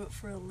to do it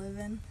for a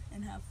living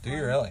and have fun. Do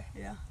you really?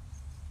 Yeah.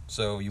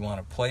 So you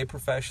want to play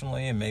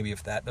professionally, and maybe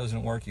if that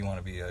doesn't work, you want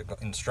to be an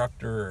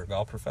instructor or a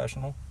golf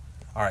professional.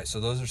 All right, so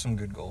those are some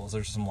good goals.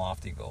 Those are some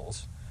lofty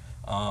goals.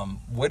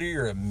 What are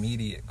your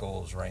immediate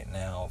goals right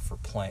now for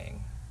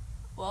playing?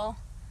 Well,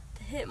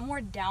 to hit more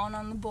down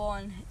on the ball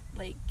and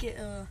like get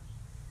a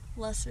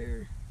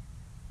lesser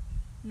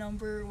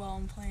number while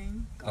I'm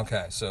playing golf.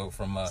 Okay, so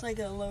from It's like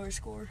a lower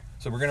score.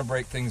 so we're gonna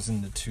break things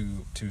into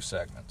two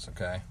segments,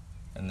 okay?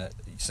 And that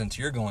since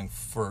you're going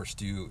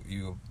first,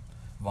 you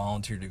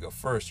volunteered to go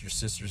first. Your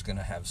sister's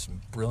gonna have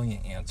some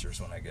brilliant answers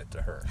when I get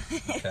to her.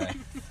 Okay,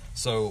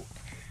 so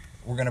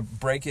we're gonna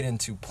break it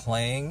into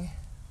playing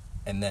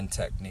and then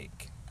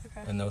technique,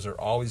 Okay. and those are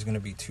always gonna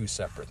be two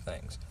separate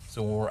things.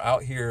 So when we're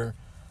out here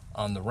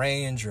on the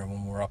range, or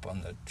when we're up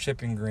on the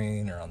chipping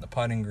green or on the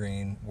putting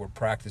green, we're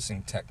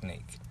practicing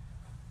technique.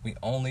 We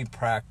only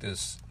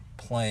practice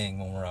playing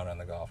when we're out on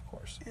the golf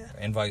course, Yeah.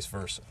 and vice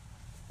versa.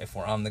 If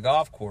we're on the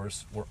golf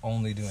course, we're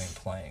only doing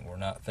playing. We're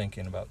not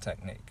thinking about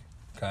technique,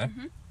 okay?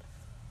 Mhm.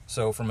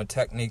 So from a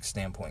technique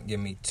standpoint, give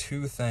me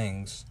two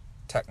things,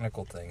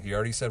 technical things. You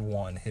already said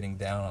one, hitting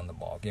down on the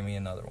ball. Give me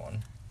another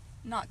one.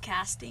 Not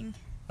casting.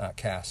 Not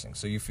casting.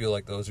 So you feel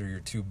like those are your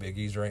two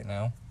biggies right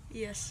now?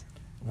 Yes.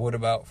 What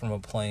about from a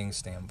playing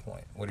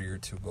standpoint? What are your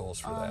two goals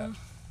for that?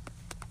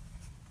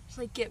 Just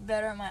like get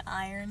better at my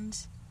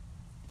irons.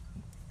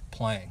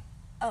 Playing.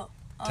 Oh.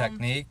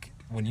 Technique,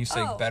 when you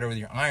say oh. better with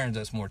your irons,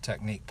 that's more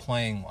technique.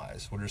 Playing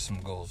wise, what are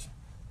some goals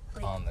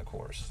Like on the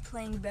course?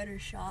 playing better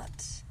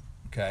shots.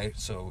 Okay,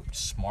 so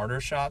smarter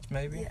shots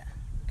maybe? Yeah.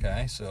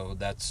 Okay, so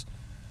that's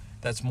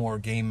more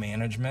game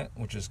management,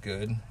 which is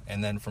good.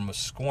 And then from a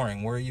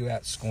scoring, where are you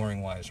at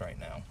scoring wise right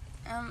now?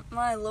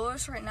 My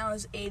lowest right now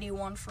is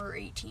 81 for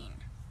 18.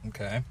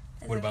 Okay.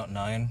 And What then about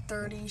 9?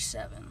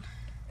 37.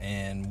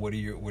 And what are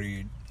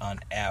you on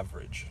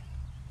average?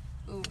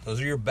 Ooh.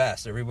 Those are your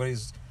best.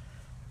 Everybody's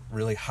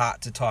really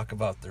hot to talk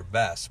about their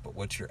best, but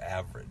what's your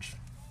average?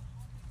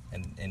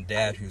 And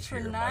Dad, who's For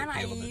here, 9, might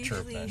be able I to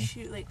chirp usually in.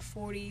 shoot like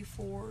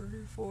 44,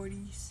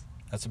 40s.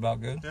 That's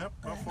about good. Yep,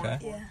 go for Okay.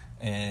 it. Yeah.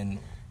 And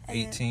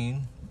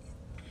 18,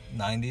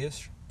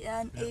 90ish.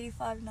 Yeah, an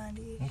 85,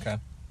 90. Okay.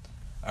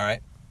 All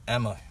right,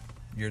 Emma,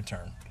 your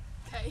turn.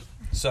 Okay.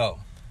 So,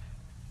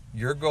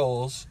 your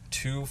goals,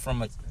 2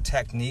 from a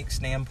technique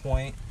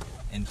standpoint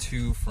and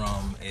 2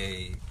 from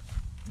a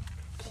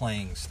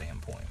playing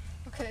standpoint.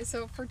 Okay,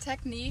 so for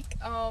technique,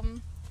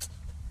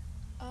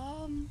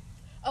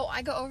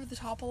 I go over the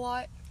top a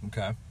lot,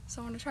 Okay.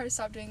 so I'm gonna try to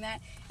stop doing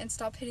that and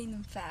stop hitting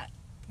them fat.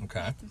 I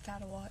Okay. hit them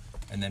fat a lot.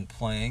 And then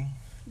playing.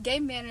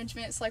 Game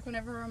management, it's like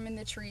whenever I'm in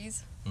the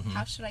trees, Mhm.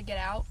 how should I get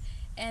out?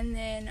 And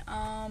then,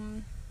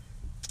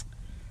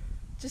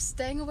 just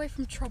staying away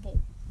from trouble,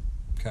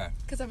 Okay.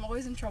 because I'm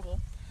always in trouble.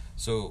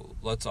 So,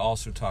 let's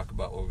also talk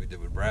about what we did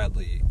with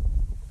Bradley.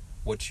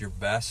 What's your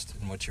best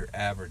and what's your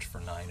average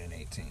for 9 and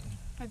 18?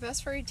 My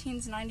best for 18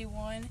 is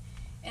 91,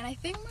 and I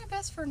think my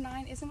best for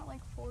 9, isn't it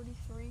like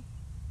 43?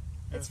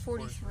 It's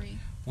 43.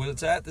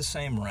 Was that the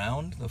same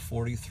round, the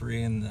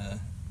 43 and the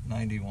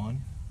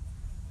 91?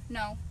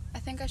 No, I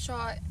think I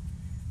shot,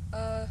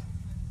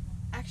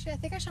 actually I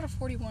think I shot a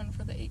 41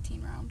 for the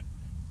 18 round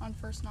on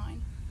first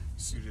 9.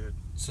 You did.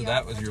 So Yeah,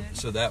 that was I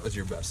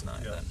your did. best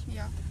 9 Yeah. then.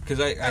 Yeah. Because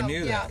I Oh,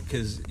 knew yeah. that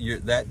because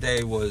that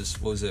day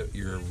was it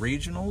your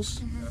regionals?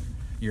 Mm-hmm.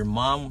 Your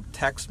mom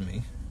texted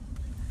me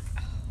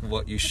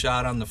what you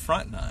shot on the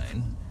front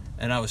 9,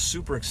 and I was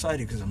super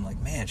excited because I'm like,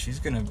 man, she's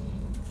gonna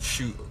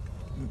shoot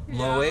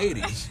low Yeah.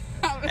 80s.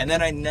 And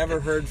then I never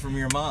heard from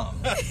your mom.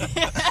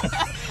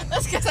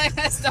 That's because I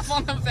messed up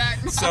on the back.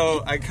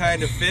 So I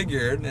kind of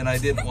figured, and I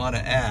didn't want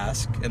to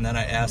ask, and then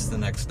I asked the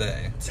next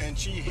day. And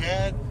she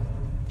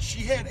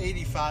had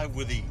 85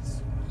 with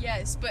ease.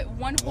 Yes, but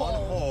one hole. One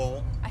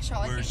hole I shot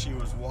like where a- she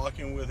was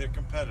walking with her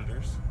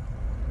competitors.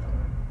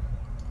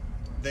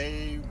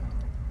 They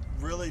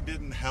really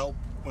didn't help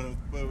when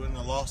in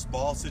a lost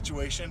ball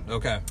situation.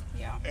 Okay.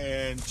 Yeah.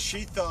 And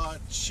she thought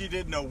she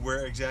didn't know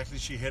where exactly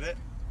she hit it.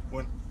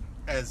 When,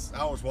 as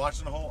I was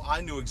watching the hole,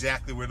 I knew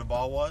exactly where the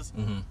ball was,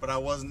 but I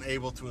wasn't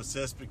able to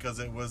assist because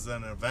it was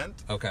an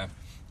event. Okay.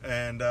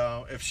 And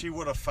if she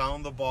would have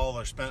found the ball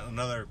or spent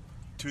another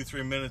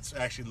 2-3 minutes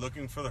actually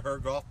looking for her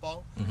golf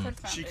ball, Could've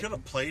found she it. could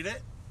have played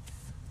it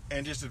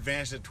and just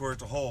advanced it towards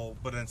the hole.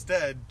 But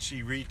instead,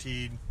 she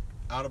re-teed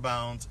out of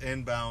bounds,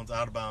 inbounds,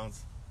 out of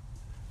bounds,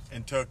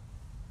 and took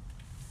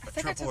I a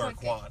think I triple took or a like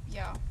quad.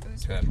 Yeah, it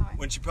was Okay. pretty high.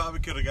 When she probably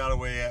could have got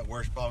away at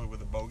worst, probably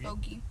with a bogey.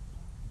 Bogey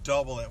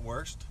Double at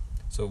worst.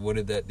 So what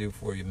did that do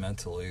for you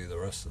mentally the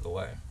rest of the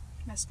way?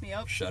 messed me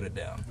up. Shut it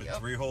down. With Yep.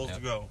 3 holes Yep.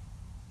 to go.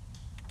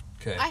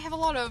 Okay. I have a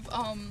lot of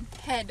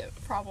head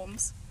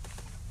problems.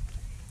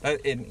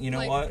 And you know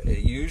Like- what?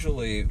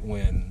 Usually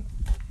when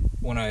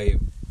I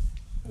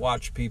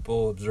watch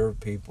people, observe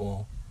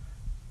people,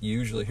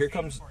 usually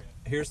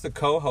here's the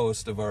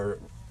co-host of our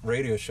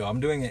radio show. I'm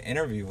doing an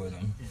interview with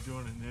him. He's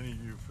doing an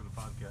interview for the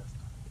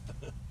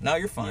podcast. No,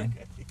 you're fine.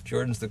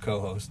 Jordan's the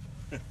co-host.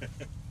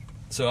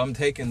 So I'm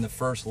taking the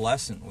first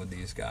lesson with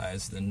these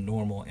guys, the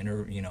normal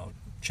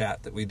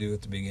chat that we do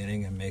at the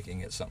beginning, and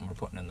making it something we're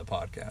putting in the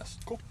podcast.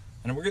 Cool.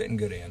 and we're getting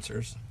good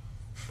answers.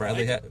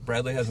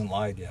 Bradley hasn't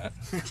lied yet.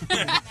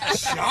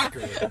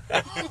 Shocker.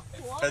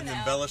 Hasn't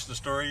embellished the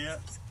story yet.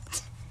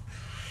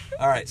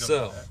 All right,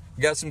 so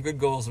we got some good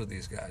goals with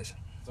these guys.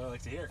 That's what I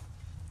like to hear.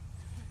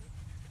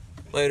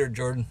 Later,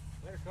 Jordan.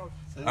 Later, Coach.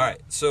 All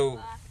right, so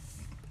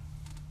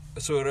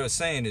what I was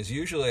saying is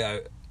usually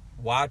I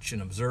watch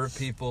and observe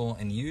people,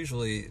 and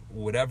usually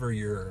whatever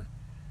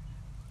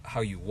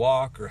how you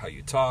walk or how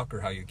you talk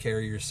or how you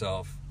carry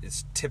yourself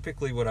is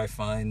typically what I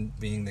find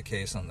being the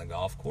case on the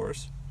golf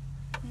course.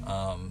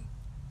 And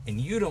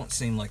you don't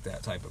seem like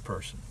that type of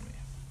person to me.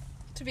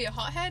 To be a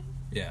hothead?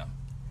 Yeah,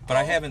 but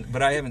I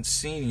haven't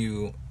seen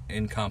you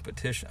in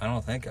competition. I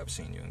don't think I've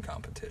seen you in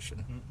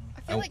competition.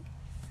 I feel like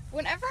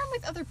whenever I'm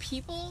with other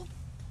people,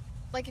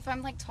 like if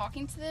I'm like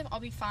talking to them, I'll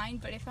be fine.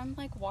 But if I'm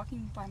like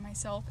walking by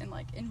myself and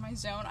like in my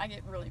zone, I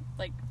get really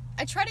like,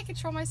 I try to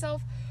control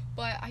myself,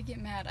 but I get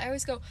mad. I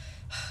always go,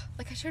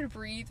 like I try to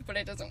breathe, but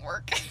it doesn't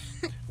work.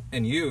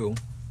 And you,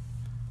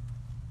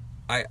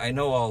 I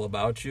know all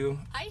about you.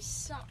 I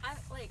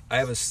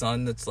have a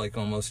son that's like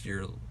almost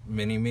your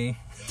mini me.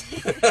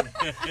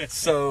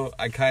 So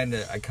I kind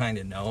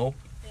of know.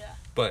 Yeah.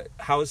 But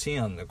how is he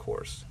on the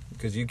course?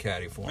 Because you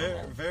caddy for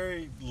him.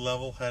 Very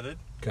level-headed.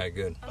 Okay,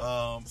 good.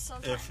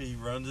 If he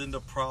runs into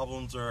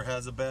problems or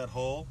has a bad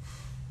hole,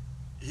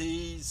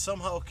 he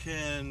somehow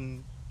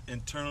can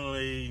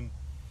internally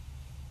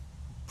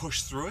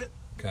push through it.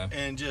 Okay.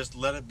 And just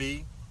let it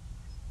be.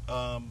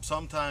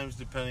 Sometimes,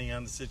 depending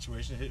on the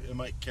situation, it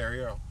might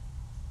carry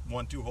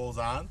 1-2 holes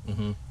on.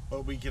 Mm-hmm.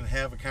 But we can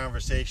have a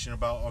conversation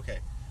about, okay,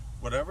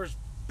 whatever's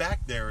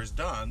back there is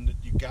done.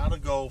 You got to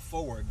go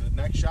forward. The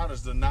next shot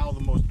is now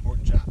the most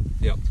important shot.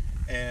 Yep.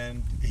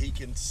 And he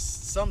can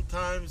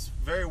sometimes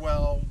very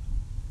well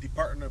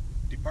departmentalize.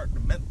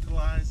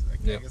 I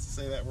guess I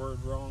say that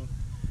word wrong,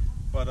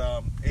 but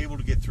able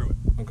to get through it.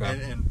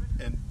 Okay.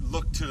 And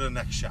look to the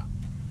next shot.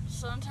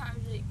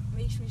 Sometimes it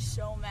makes me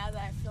so mad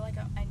that I feel like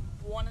I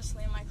want to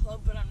slam my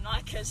club, but I'm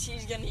not because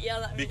he's going to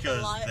yell at me because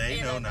a lot. They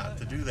know not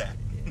to do that.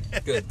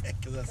 Good.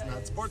 Because that's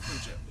not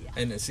sportsmanship. Yeah.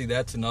 And see,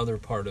 that's another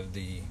part of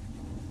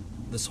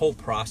this whole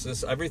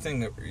process. Everything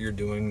that you're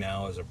doing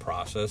now is a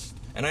process.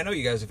 And I know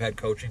you guys have had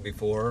coaching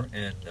before,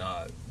 and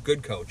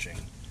good coaching.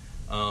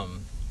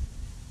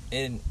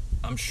 And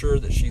I'm sure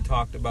that she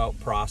talked about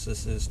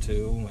processes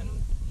too, and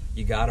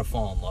you got to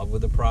fall in love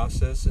with the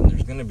process, and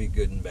there's going to be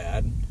good and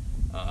bad.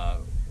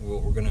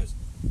 We're going to...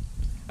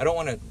 I don't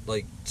want to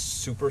like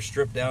super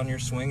strip down your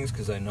swings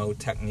because I know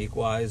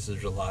technique-wise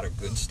there's a lot of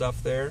good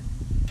stuff there.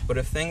 But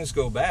if things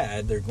go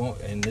bad,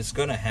 and it's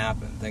going to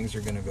happen. Things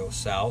are going to go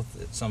south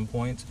at some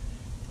point.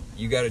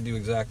 You got to do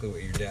exactly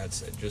what your dad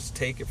said. Just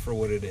take it for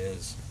what it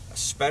is,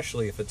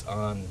 especially if it's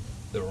on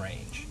the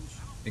range,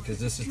 because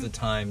this is the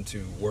time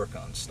to work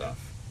on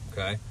stuff.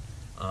 Okay,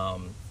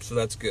 so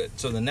that's good.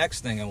 So the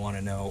next thing I want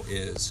to know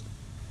is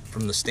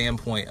from the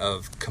standpoint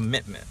of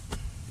commitment.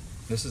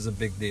 This is a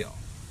big deal.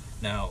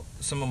 Now,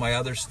 some of my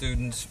other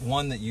students,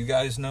 one that you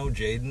guys know,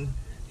 Jaden,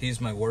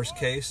 he's my worst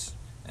case,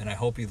 and I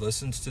hope he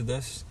listens to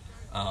this,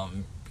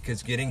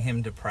 because getting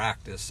him to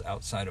practice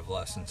outside of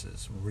lessons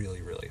is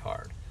really, really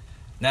hard.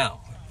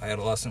 Now, I had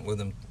a lesson with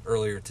him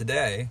earlier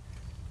today,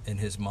 and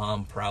his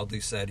mom proudly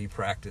said he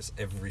practiced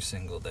every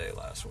single day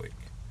last week.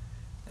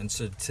 And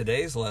so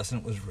today's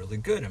lesson was really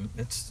good. And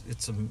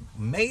it's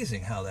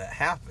amazing how that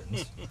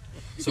happens.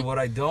 So what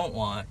I don't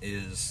want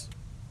is,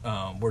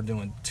 we're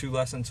doing 2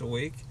 lessons a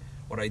week.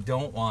 What I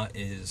don't want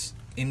is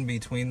in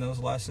between those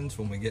lessons,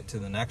 when we get to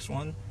the next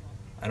one,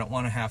 I don't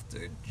want to have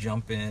to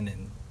jump in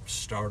and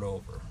start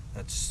over.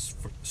 That's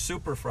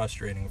super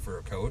frustrating for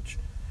a coach.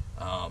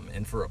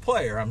 And for a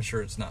player, I'm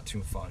sure it's not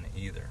too fun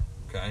either.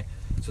 Okay?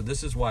 So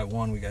this is why,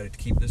 one, we got to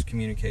keep this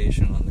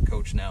communication on the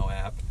Coach Now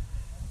app.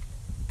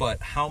 But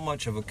how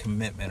much of a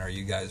commitment are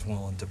you guys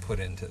willing to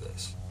put into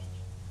this?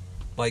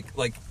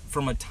 Like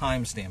from a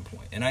time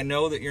standpoint. And I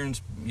know that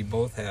you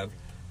both have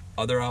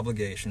other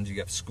obligations. You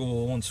have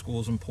school, and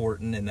school's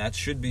important, and that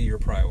should be your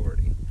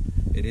priority.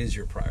 It is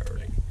your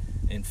priority.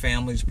 And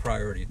family's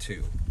priority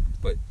too.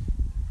 But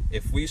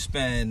if we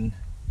spend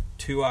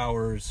 2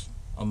 hours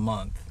a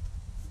month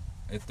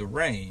at the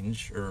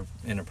range or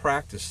in a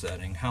practice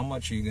setting, how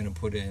much are you going to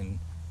put in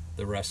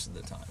the rest of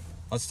the time?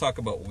 Let's talk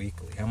about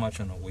weekly. How much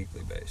on a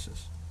weekly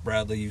basis?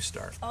 Bradley, you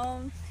start.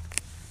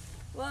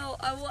 Well,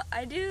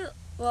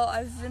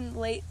 I've been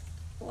late.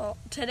 Well,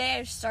 today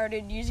I've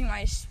started using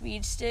my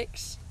speed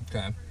sticks.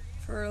 Okay.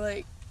 For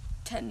like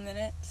 10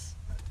 minutes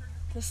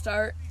to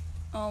start.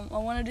 I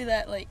want to do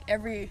that like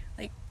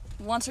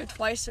once or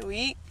twice a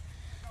week,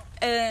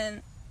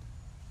 and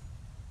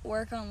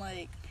work on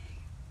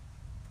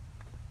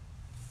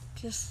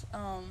just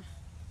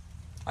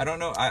I don't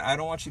know. I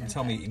don't want you to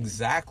tell me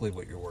exactly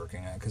what you're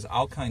working on, because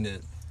I'll kind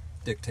of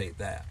dictate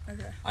that.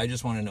 Okay. I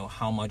just want to know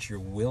how much you're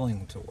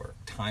willing to work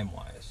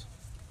time-wise.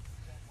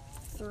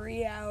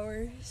 3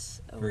 hours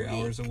a week. 3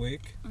 hours a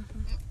week?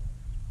 Mm-hmm.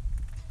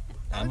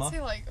 I would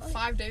say like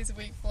 5 days a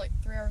week for like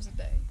 3 hours a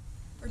day.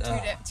 Or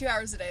 2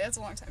 hours a day. That's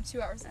a long time.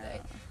 2 hours a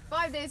day.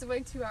 5 days a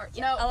week, 2 hours.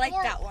 Yeah, No, I like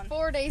that one.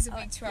 4 days a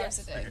week, 2 hours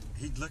a day.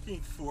 He's looking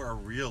for a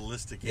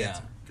realistic Yeah.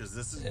 answer because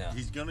this is Yeah.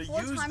 he's going to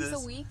 4 use times this. a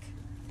week?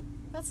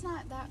 That's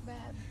not that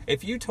bad.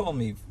 If you told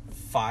me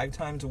 5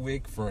 times a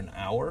week for an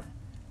hour,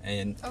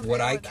 and Okay, what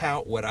I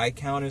or that.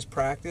 count as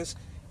practice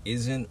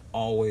isn't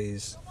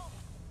always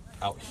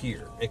out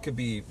here. It could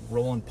be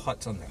rolling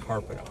putts on the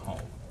carpet at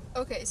home.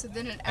 Okay, so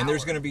then an hour. And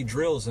there's going to be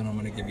drills that I'm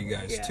going to give you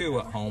guys Yeah. too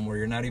at home where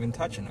you're not even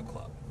touching a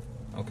club.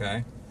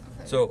 Okay?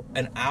 So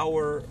an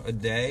hour a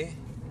day,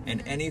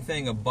 and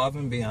anything above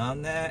and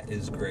beyond that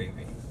is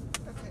gravy.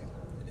 Okay.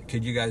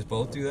 Could you guys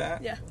both do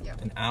that? Yeah. Yeah.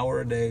 An hour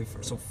a day,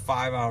 so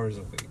 5 hours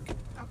a week.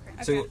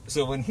 Okay.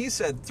 So when he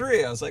said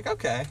 3, I was like,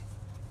 okay,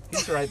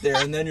 he's right there.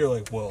 And then you're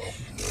like, whoa,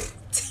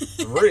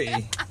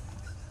 3?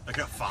 I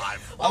got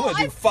 5. I'm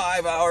gonna do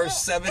 5 hours,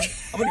 7.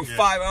 I'm gonna do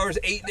 5 hours,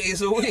 8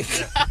 days a week.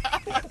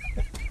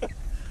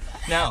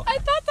 Now, I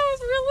thought that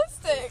was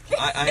realistic.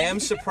 I am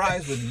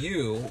surprised with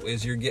you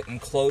as you're getting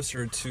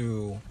closer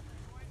to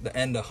the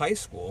end of high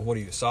school. What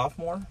are you,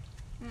 sophomore?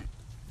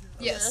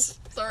 Yes.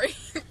 Sorry.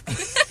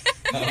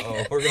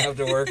 Uh-oh, we're gonna have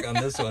to work on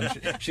this one.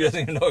 She doesn't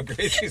even know what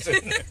grade she's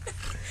in.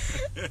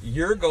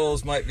 Your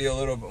goals might be a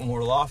little bit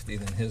more lofty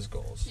than his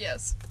goals.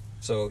 Yes.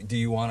 So, do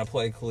you want to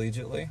play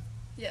collegiately?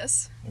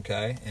 Yes.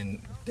 Okay,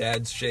 and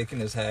Dad's shaking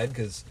his head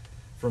because,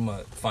 from a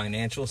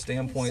financial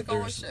standpoint,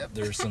 Scholarship.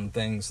 there's some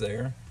things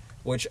there,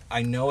 which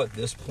I know at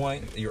this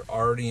point you're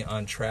already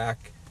on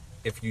track.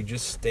 If you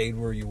just stayed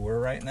where you were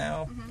right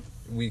now,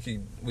 we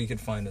could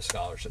find a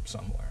scholarship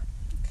somewhere.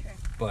 Okay.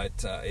 But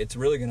it's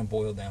really going to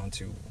boil down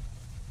to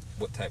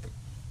what type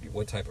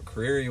of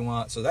career you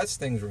want. So that's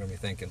things we're going to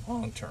be thinking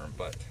long term.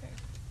 But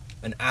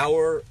an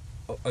hour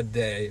a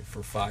day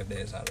for 5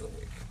 days out of the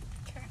week.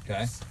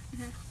 Okay.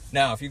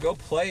 Now, if you go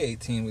play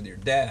 18 with your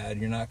dad,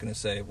 you're not going to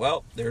say,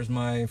 "Well, there's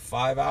my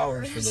 5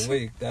 hours for the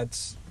week."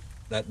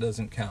 That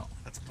doesn't count.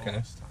 That's Okay.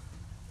 bonus time.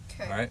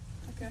 Okay. All right.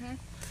 Okay.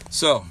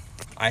 So,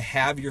 I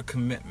have your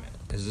commitment.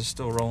 Is this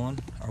still rolling?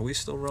 Are we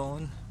still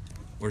rolling?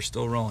 We're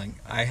still rolling.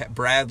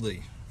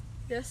 Bradley,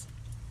 Yes.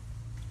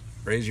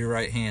 raise your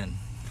right hand.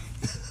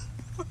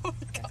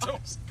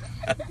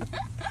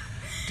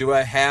 Do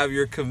I have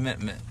your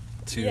commitment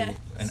to Yes.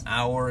 an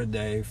hour a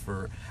day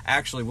for,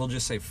 actually, we'll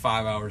just say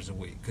 5 hours a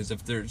week, because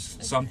if there's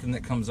something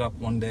that comes up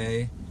one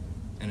day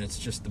and it's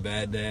just a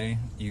bad day,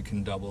 you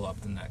can double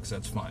up the next.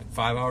 That's fine.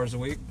 5 hours a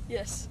week?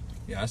 Yes.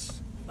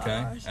 Yes. 5 Okay.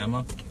 hours.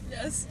 Emma?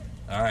 Yes.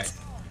 All right.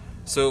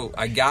 So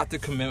I got the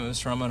commitments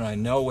from them, and I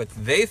know what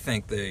they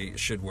think they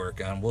should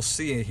work on. We'll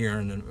see it here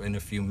in a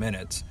few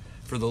minutes.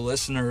 For the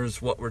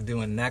listeners, what we're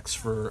doing next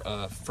for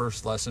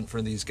first lesson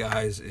for these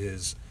guys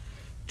is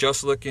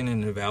just looking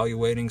and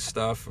evaluating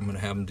stuff. I'm going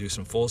to have them do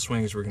some full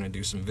swings. We're going to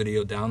do some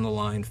video down the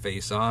line,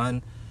 face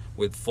on,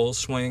 with full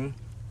swing.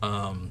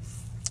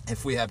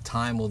 If we have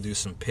time, we'll do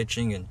some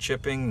pitching and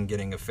chipping and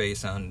getting a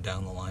face on and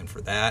down the line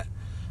for that.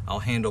 I'll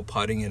handle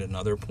putting at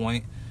another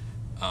point.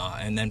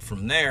 And then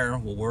from there,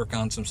 we'll work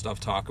on some stuff,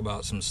 talk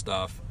about some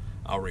stuff.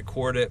 I'll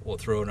record it. We'll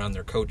throw it on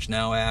their Coach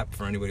Now app.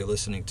 For anybody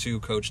listening to,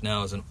 Coach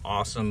Now is an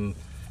awesome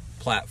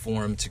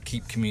platform to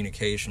keep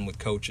communication with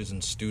coaches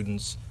and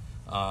students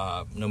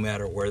no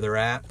matter where they're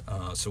at.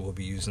 So we'll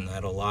be using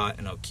that a lot,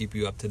 and I'll keep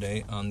you up to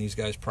date on these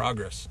guys'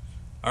 progress.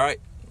 All right,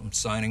 I'm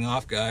signing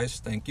off, guys.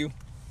 Thank you.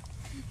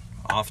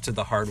 Off to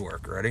the hard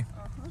work. Ready?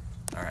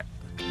 All right.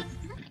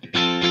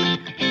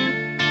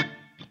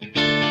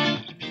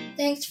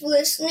 Thanks for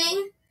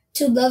listening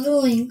to Love the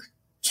Links.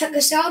 Check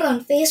us out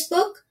on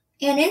Facebook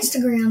and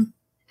Instagram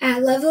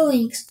at Love the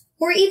Links,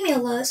 or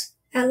email us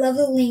at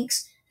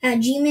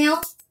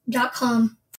lovethelinks@gmail.com.